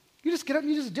 You just get up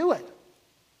and you just do it.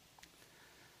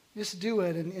 You just do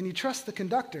it, and you trust the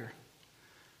conductor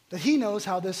that he knows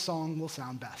how this song will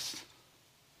sound best.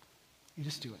 You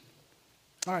just do it.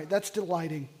 All right, that's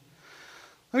delighting.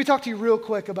 Let me talk to you real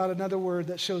quick about another word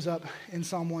that shows up in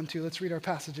Psalm 1:2. Let's read our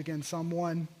passage again, Psalm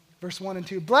 1, verse 1 and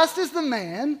 2. Blessed is the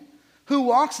man who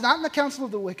walks not in the counsel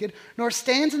of the wicked, nor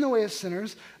stands in the way of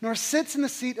sinners, nor sits in the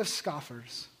seat of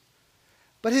scoffers.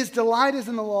 But his delight is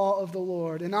in the law of the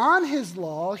Lord. And on his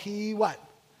law he, what?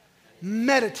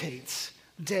 Meditates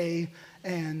day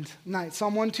and night.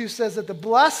 Psalm 1:2 says that the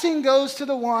blessing goes to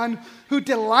the one who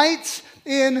delights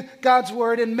in God's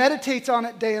word and meditates on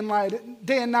it day and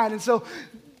night. And so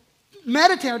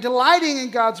meditating or delighting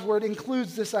in God's word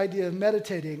includes this idea of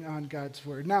meditating on God's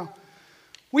word. Now,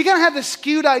 we kind of have this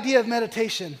skewed idea of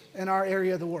meditation in our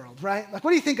area of the world, right? Like,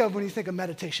 what do you think of when you think of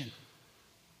meditation?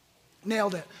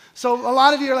 Nailed it. So a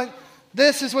lot of you are like,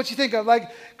 this is what you think of. Like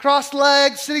crossed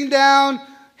legs, sitting down,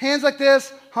 hands like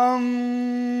this,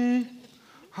 hum,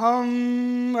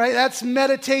 right? That's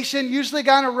meditation. Usually a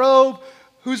guy in a robe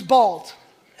who's bald.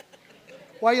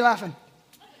 Why are you laughing?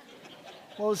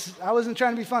 Well, I wasn't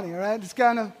trying to be funny, all right? It's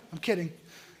kind of, I'm kidding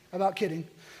about kidding.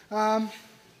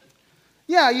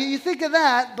 Yeah, you think of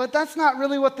that, but that's not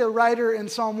really what the writer in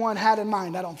Psalm 1 had in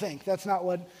mind, I don't think. That's not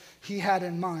what he had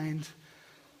in mind.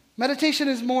 Meditation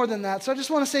is more than that. So I just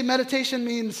want to say meditation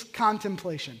means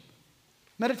contemplation.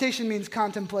 Meditation means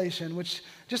contemplation, which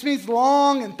just means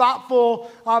long and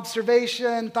thoughtful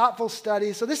observation, thoughtful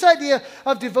study. So this idea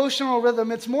of devotional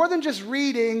rhythm, it's more than just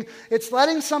reading. It's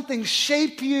letting something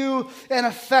shape you and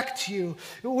affect you.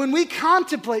 When we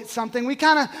contemplate something, we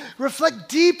kind of reflect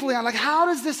deeply on, like, how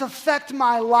does this affect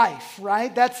my life,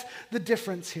 right? That's the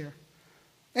difference here.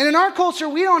 And in our culture,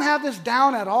 we don't have this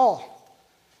down at all.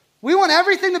 We want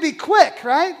everything to be quick,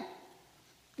 right?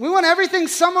 We want everything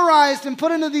summarized and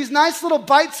put into these nice little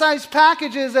bite-sized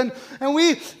packages and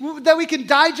that we can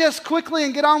digest quickly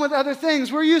and get on with other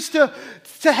things. We're used to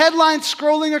headlines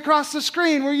scrolling across the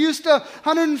screen. We're used to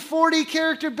 140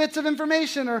 character bits of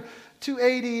information, or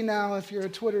 280 now if you're a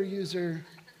Twitter user.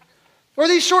 Or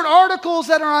these short articles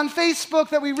that are on Facebook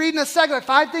that we read in a second, like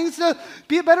 5 things to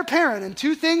be a better parent, and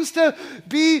 2 things to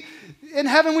be in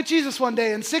heaven with Jesus one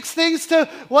day, and 6 things to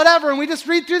whatever, and we just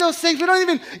read through those things. We don't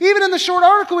even in the short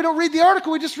article, we don't read the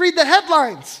article, we just read the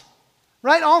headlines,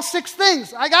 right? All 6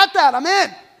 things. I got that, I'm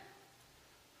in.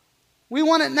 We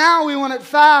want it now, we want it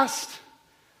fast.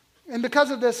 And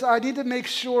because of this, I need to make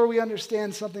sure we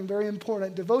understand something very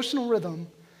important. Devotional rhythm,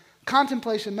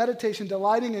 contemplation, meditation,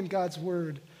 delighting in God's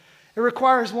word. It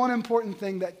requires one important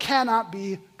thing that cannot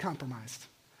be compromised.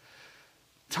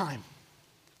 Time.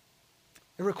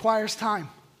 It requires time.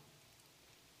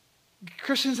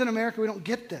 Christians in America, we don't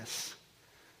get this.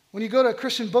 When you go to a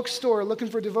Christian bookstore looking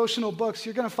for devotional books,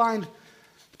 you're going to find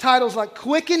titles like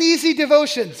Quick and Easy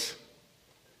Devotions,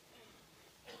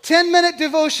 10-minute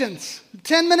devotions,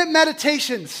 10-minute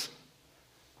meditations,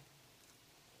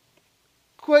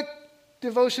 quick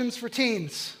devotions for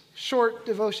teens, short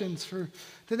devotions for...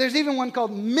 There's even one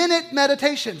called Minute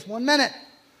Meditations, 1 minute.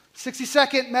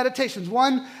 60-second meditations,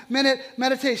 1-minute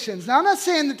meditations. Now, I'm not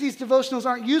saying that these devotionals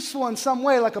aren't useful in some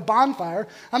way, like a bonfire.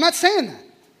 I'm not saying that.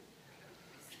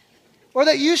 or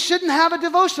that you shouldn't have a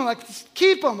devotional. Like,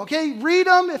 keep them, okay? Read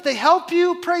them. If they help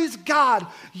you, praise God.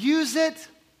 Use it.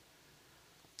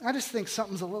 I just think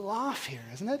something's a little off here,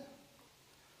 isn't it?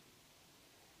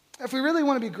 If we really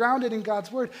want to be grounded in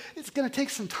God's word, it's going to take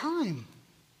some time.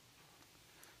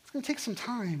 It's going to take some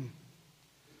time.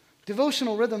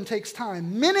 Devotional rhythm takes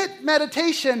time. Minute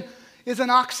meditation is an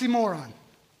oxymoron.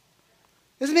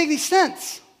 Doesn't make any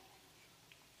sense.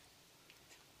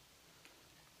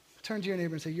 Turn to your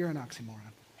neighbor and say, you're an oxymoron.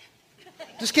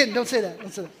 Just kidding, don't say that.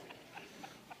 Don't say that.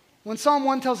 When Psalm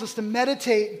 1 tells us to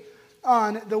meditate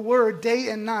on the word day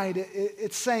and night,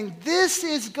 it's saying this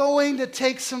is going to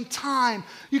take some time.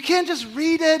 You can't just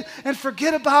read it and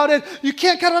forget about it. You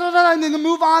can't and then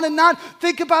move on and not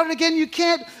think about it again. You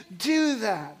can't do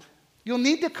that. You'll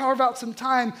need to carve out some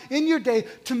time in your day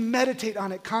to meditate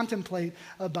on it, contemplate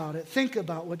about it, think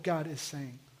about what God is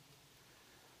saying.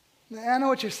 I know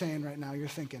what you're saying right now. You're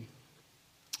thinking,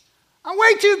 I'm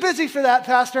way too busy for that,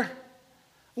 Pastor.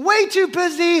 Way too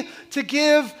busy to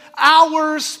give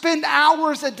hours, spend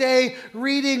hours a day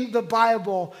reading the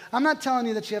Bible. I'm not telling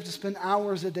you that you have to spend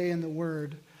hours a day in the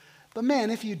Word. But man,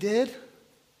 if you did,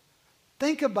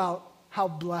 think about how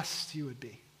blessed you would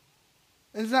be.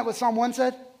 Isn't that what Psalm 1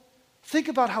 said? Think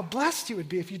about how blessed you would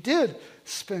be if you did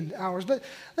spend hours. But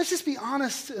let's just be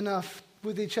honest enough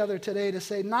with each other today to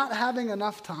say not having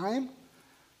enough time,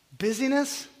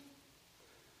 busyness,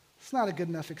 it's not a good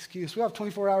enough excuse. We have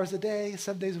 24 hours a day,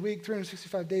 7 days a week,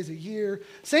 365 days a year.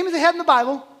 Same as they had in the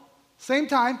Bible, same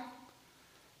time,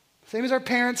 same as our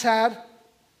parents had.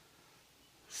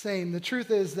 Same. The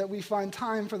truth is that we find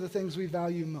time for the things we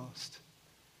value most.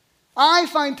 I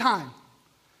find time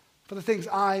for the things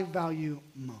I value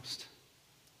most.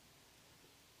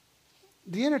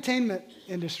 The entertainment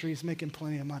industry is making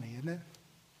plenty of money, isn't it?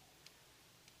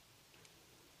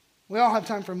 We all have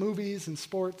time for movies and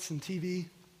sports and TV.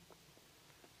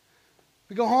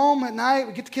 We go home at night,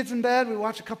 we get the kids in bed, we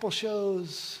watch a couple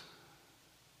shows.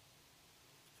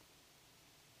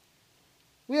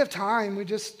 We have time, we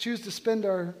just choose to spend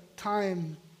our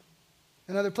time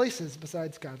in other places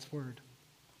besides God's Word.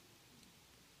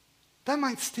 That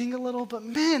might sting a little, but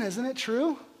man, isn't it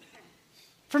true?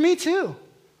 For me too.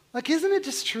 Like, isn't it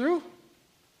just true?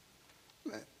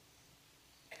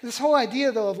 This whole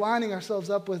idea, though, of lining ourselves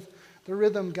up with the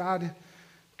rhythm God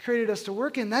created us to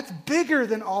work in, that's bigger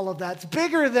than all of that. It's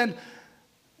bigger than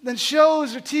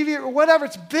shows or TV or whatever.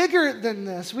 It's bigger than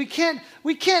this. We can't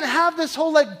have this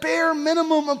whole like bare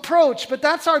minimum approach, but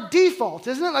that's our default,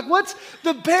 isn't it? Like, what's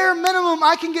the bare minimum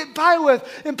I can get by with?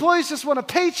 Employees just want a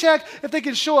paycheck. If they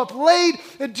can show up late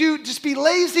and just be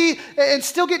lazy and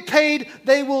still get paid,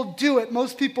 they will do it.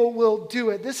 Most people will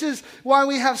do it. This is why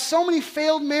we have so many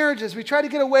failed marriages. We try to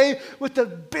get away with the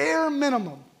bare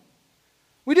minimum.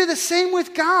 We do the same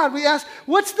with God. We ask,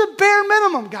 what's the bare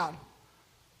minimum, God?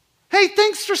 Hey,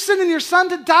 thanks for sending your son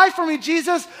to die for me,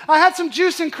 Jesus. I had some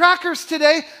juice and crackers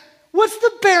today. What's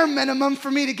the bare minimum for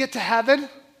me to get to heaven?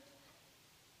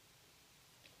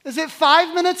 Is it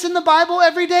 5 minutes in the Bible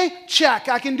every day? Check,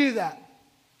 I can do that.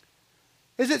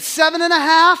 Is it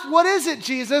 7.5? What is it,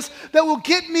 Jesus, that will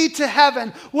get me to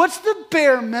heaven? What's the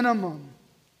bare minimum?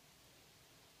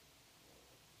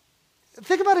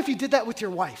 Think about if you did that with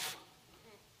your wife.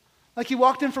 Like you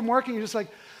walked in from work and you're just like,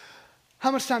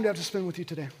 how much time do I have to spend with you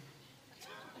today?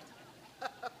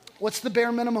 What's the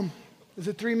bare minimum? Is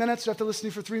it 3 minutes? Do I have to listen to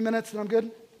you for 3 minutes and I'm good?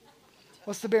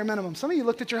 What's the bare minimum? Some of you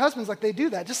looked at your husbands like they do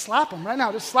that. Just slap them right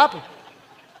now. Just slap them.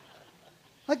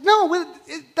 Like, no,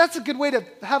 that's a good way to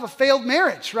have a failed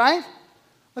marriage, right?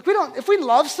 Like, if we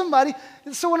love somebody,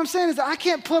 so what I'm saying is that I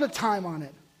can't put a time on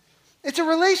it. It's a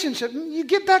relationship. You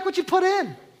get back what you put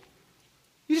in.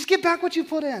 You just get back what you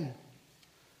put in.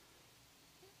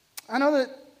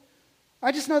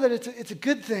 I just know that it's a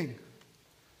good thing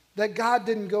that God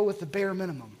didn't go with the bare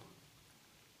minimum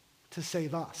to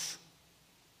save us.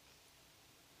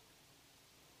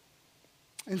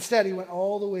 Instead, he went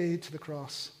all the way to the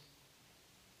cross.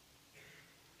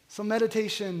 So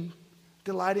meditation,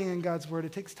 delighting in God's word,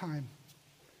 it takes time.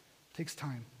 It takes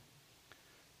time.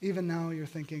 Even now you're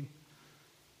thinking,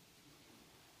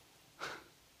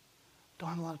 don't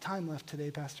have a lot of time left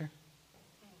today, Pastor.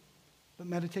 But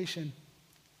meditation,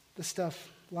 the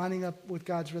stuff, lining up with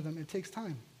God's rhythm, it takes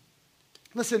time.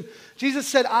 Listen, Jesus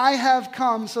said, I have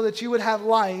come so that you would have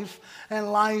life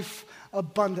and life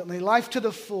abundantly, life to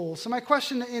the full. So my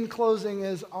question in closing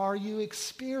is, are you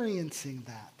experiencing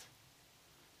that?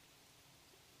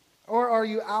 Or are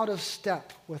you out of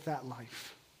step with that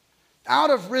life?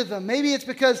 out of rhythm. Maybe it's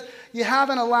because you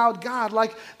haven't allowed God,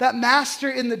 like that master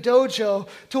in the dojo,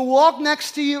 to walk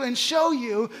next to you and show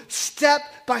you step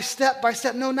by step by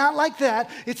step. No, not like that.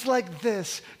 It's like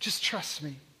this. Just trust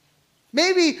me.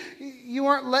 Maybe you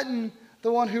aren't letting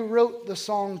the one who wrote the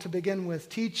song to begin with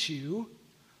teach you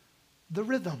the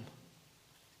rhythm.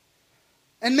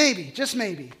 And maybe, just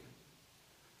maybe,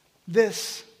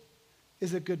 this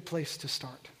is a good place to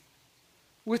start.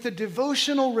 With a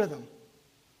devotional rhythm,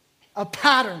 a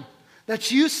pattern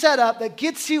that you set up that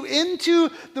gets you into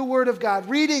the Word of God,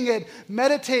 reading it,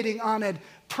 meditating on it,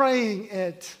 praying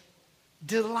it,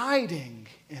 delighting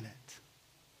in it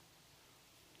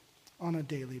on a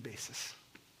daily basis.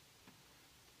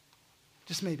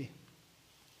 Just maybe.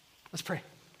 Let's pray.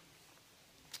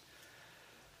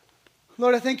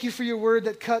 Lord, I thank you for your word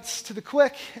that cuts to the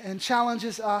quick and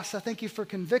challenges us. I thank you for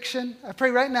conviction. I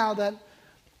pray right now that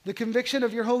the conviction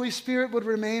of your Holy Spirit would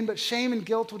remain, but shame and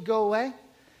guilt would go away.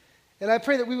 And I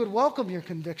pray that we would welcome your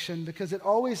conviction because it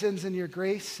always ends in your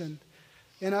grace and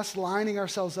in us lining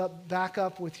ourselves back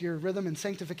up with your rhythm and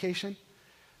sanctification.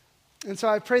 And so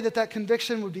I pray that that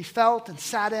conviction would be felt and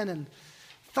sat in and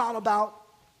thought about,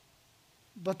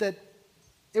 but that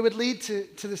it would lead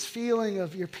to this feeling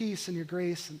of your peace and your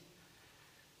grace. And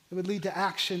it would lead to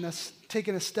action, us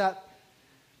taking a step,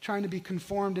 trying to be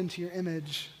conformed into your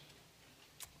image.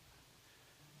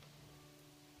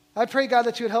 I pray, God,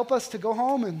 that you would help us to go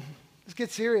home and just get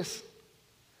serious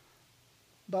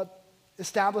about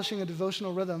establishing a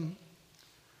devotional rhythm.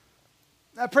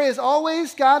 I pray as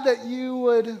always, God, that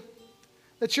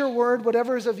that your word,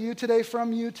 whatever is of you today,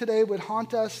 from you today, would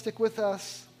haunt us, stick with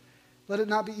us. Let it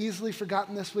not be easily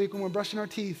forgotten this week when we're brushing our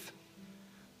teeth.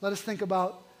 Let us think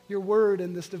about your word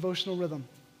in this devotional rhythm.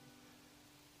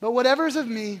 But whatever's of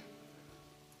me,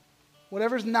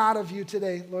 whatever's not of you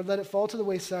today, Lord, let it fall to the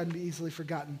wayside and be easily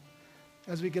forgotten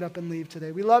as we get up and leave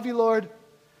today. We love you, Lord.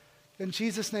 In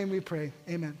Jesus' name we pray.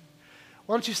 Amen.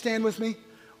 Why don't you stand with me?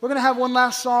 We're going to have one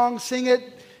last song, sing it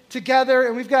together,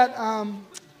 and we've got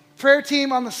prayer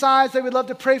team on the sides. They would love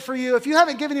to pray for you. If you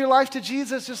haven't given your life to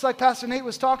Jesus, just like Pastor Nate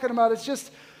was talking about, it's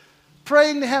just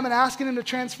praying to him and asking him to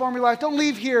transform your life. Don't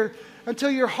leave here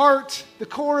until your heart, the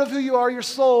core of who you are, your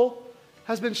soul,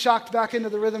 has been shocked back into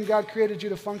the rhythm God created you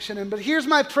to function in. But here's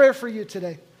my prayer for you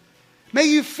today. May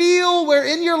you feel where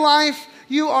in your life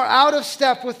you are out of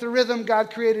step with the rhythm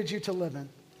God created you to live in.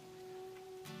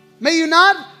 May you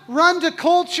not run to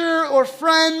culture or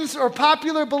friends or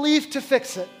popular belief to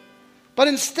fix it, but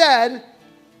instead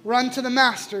run to the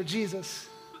Master, Jesus.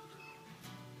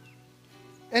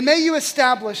 And may you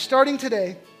establish, starting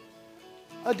today,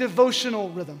 a devotional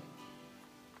rhythm.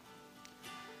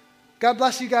 God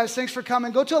bless you guys. Thanks for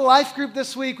coming. Go to a life group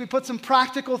this week. We put some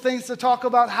practical things to talk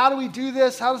about. How do we do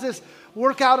this? How does this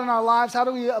work out in our lives? How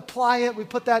do we apply it? We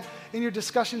put that in your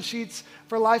discussion sheets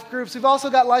for life groups. We've also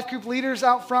got life group leaders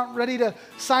out front ready to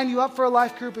sign you up for a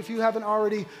life group if you haven't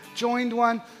already joined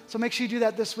one. So make sure you do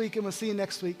that this week, and we'll see you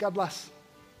next week. God bless.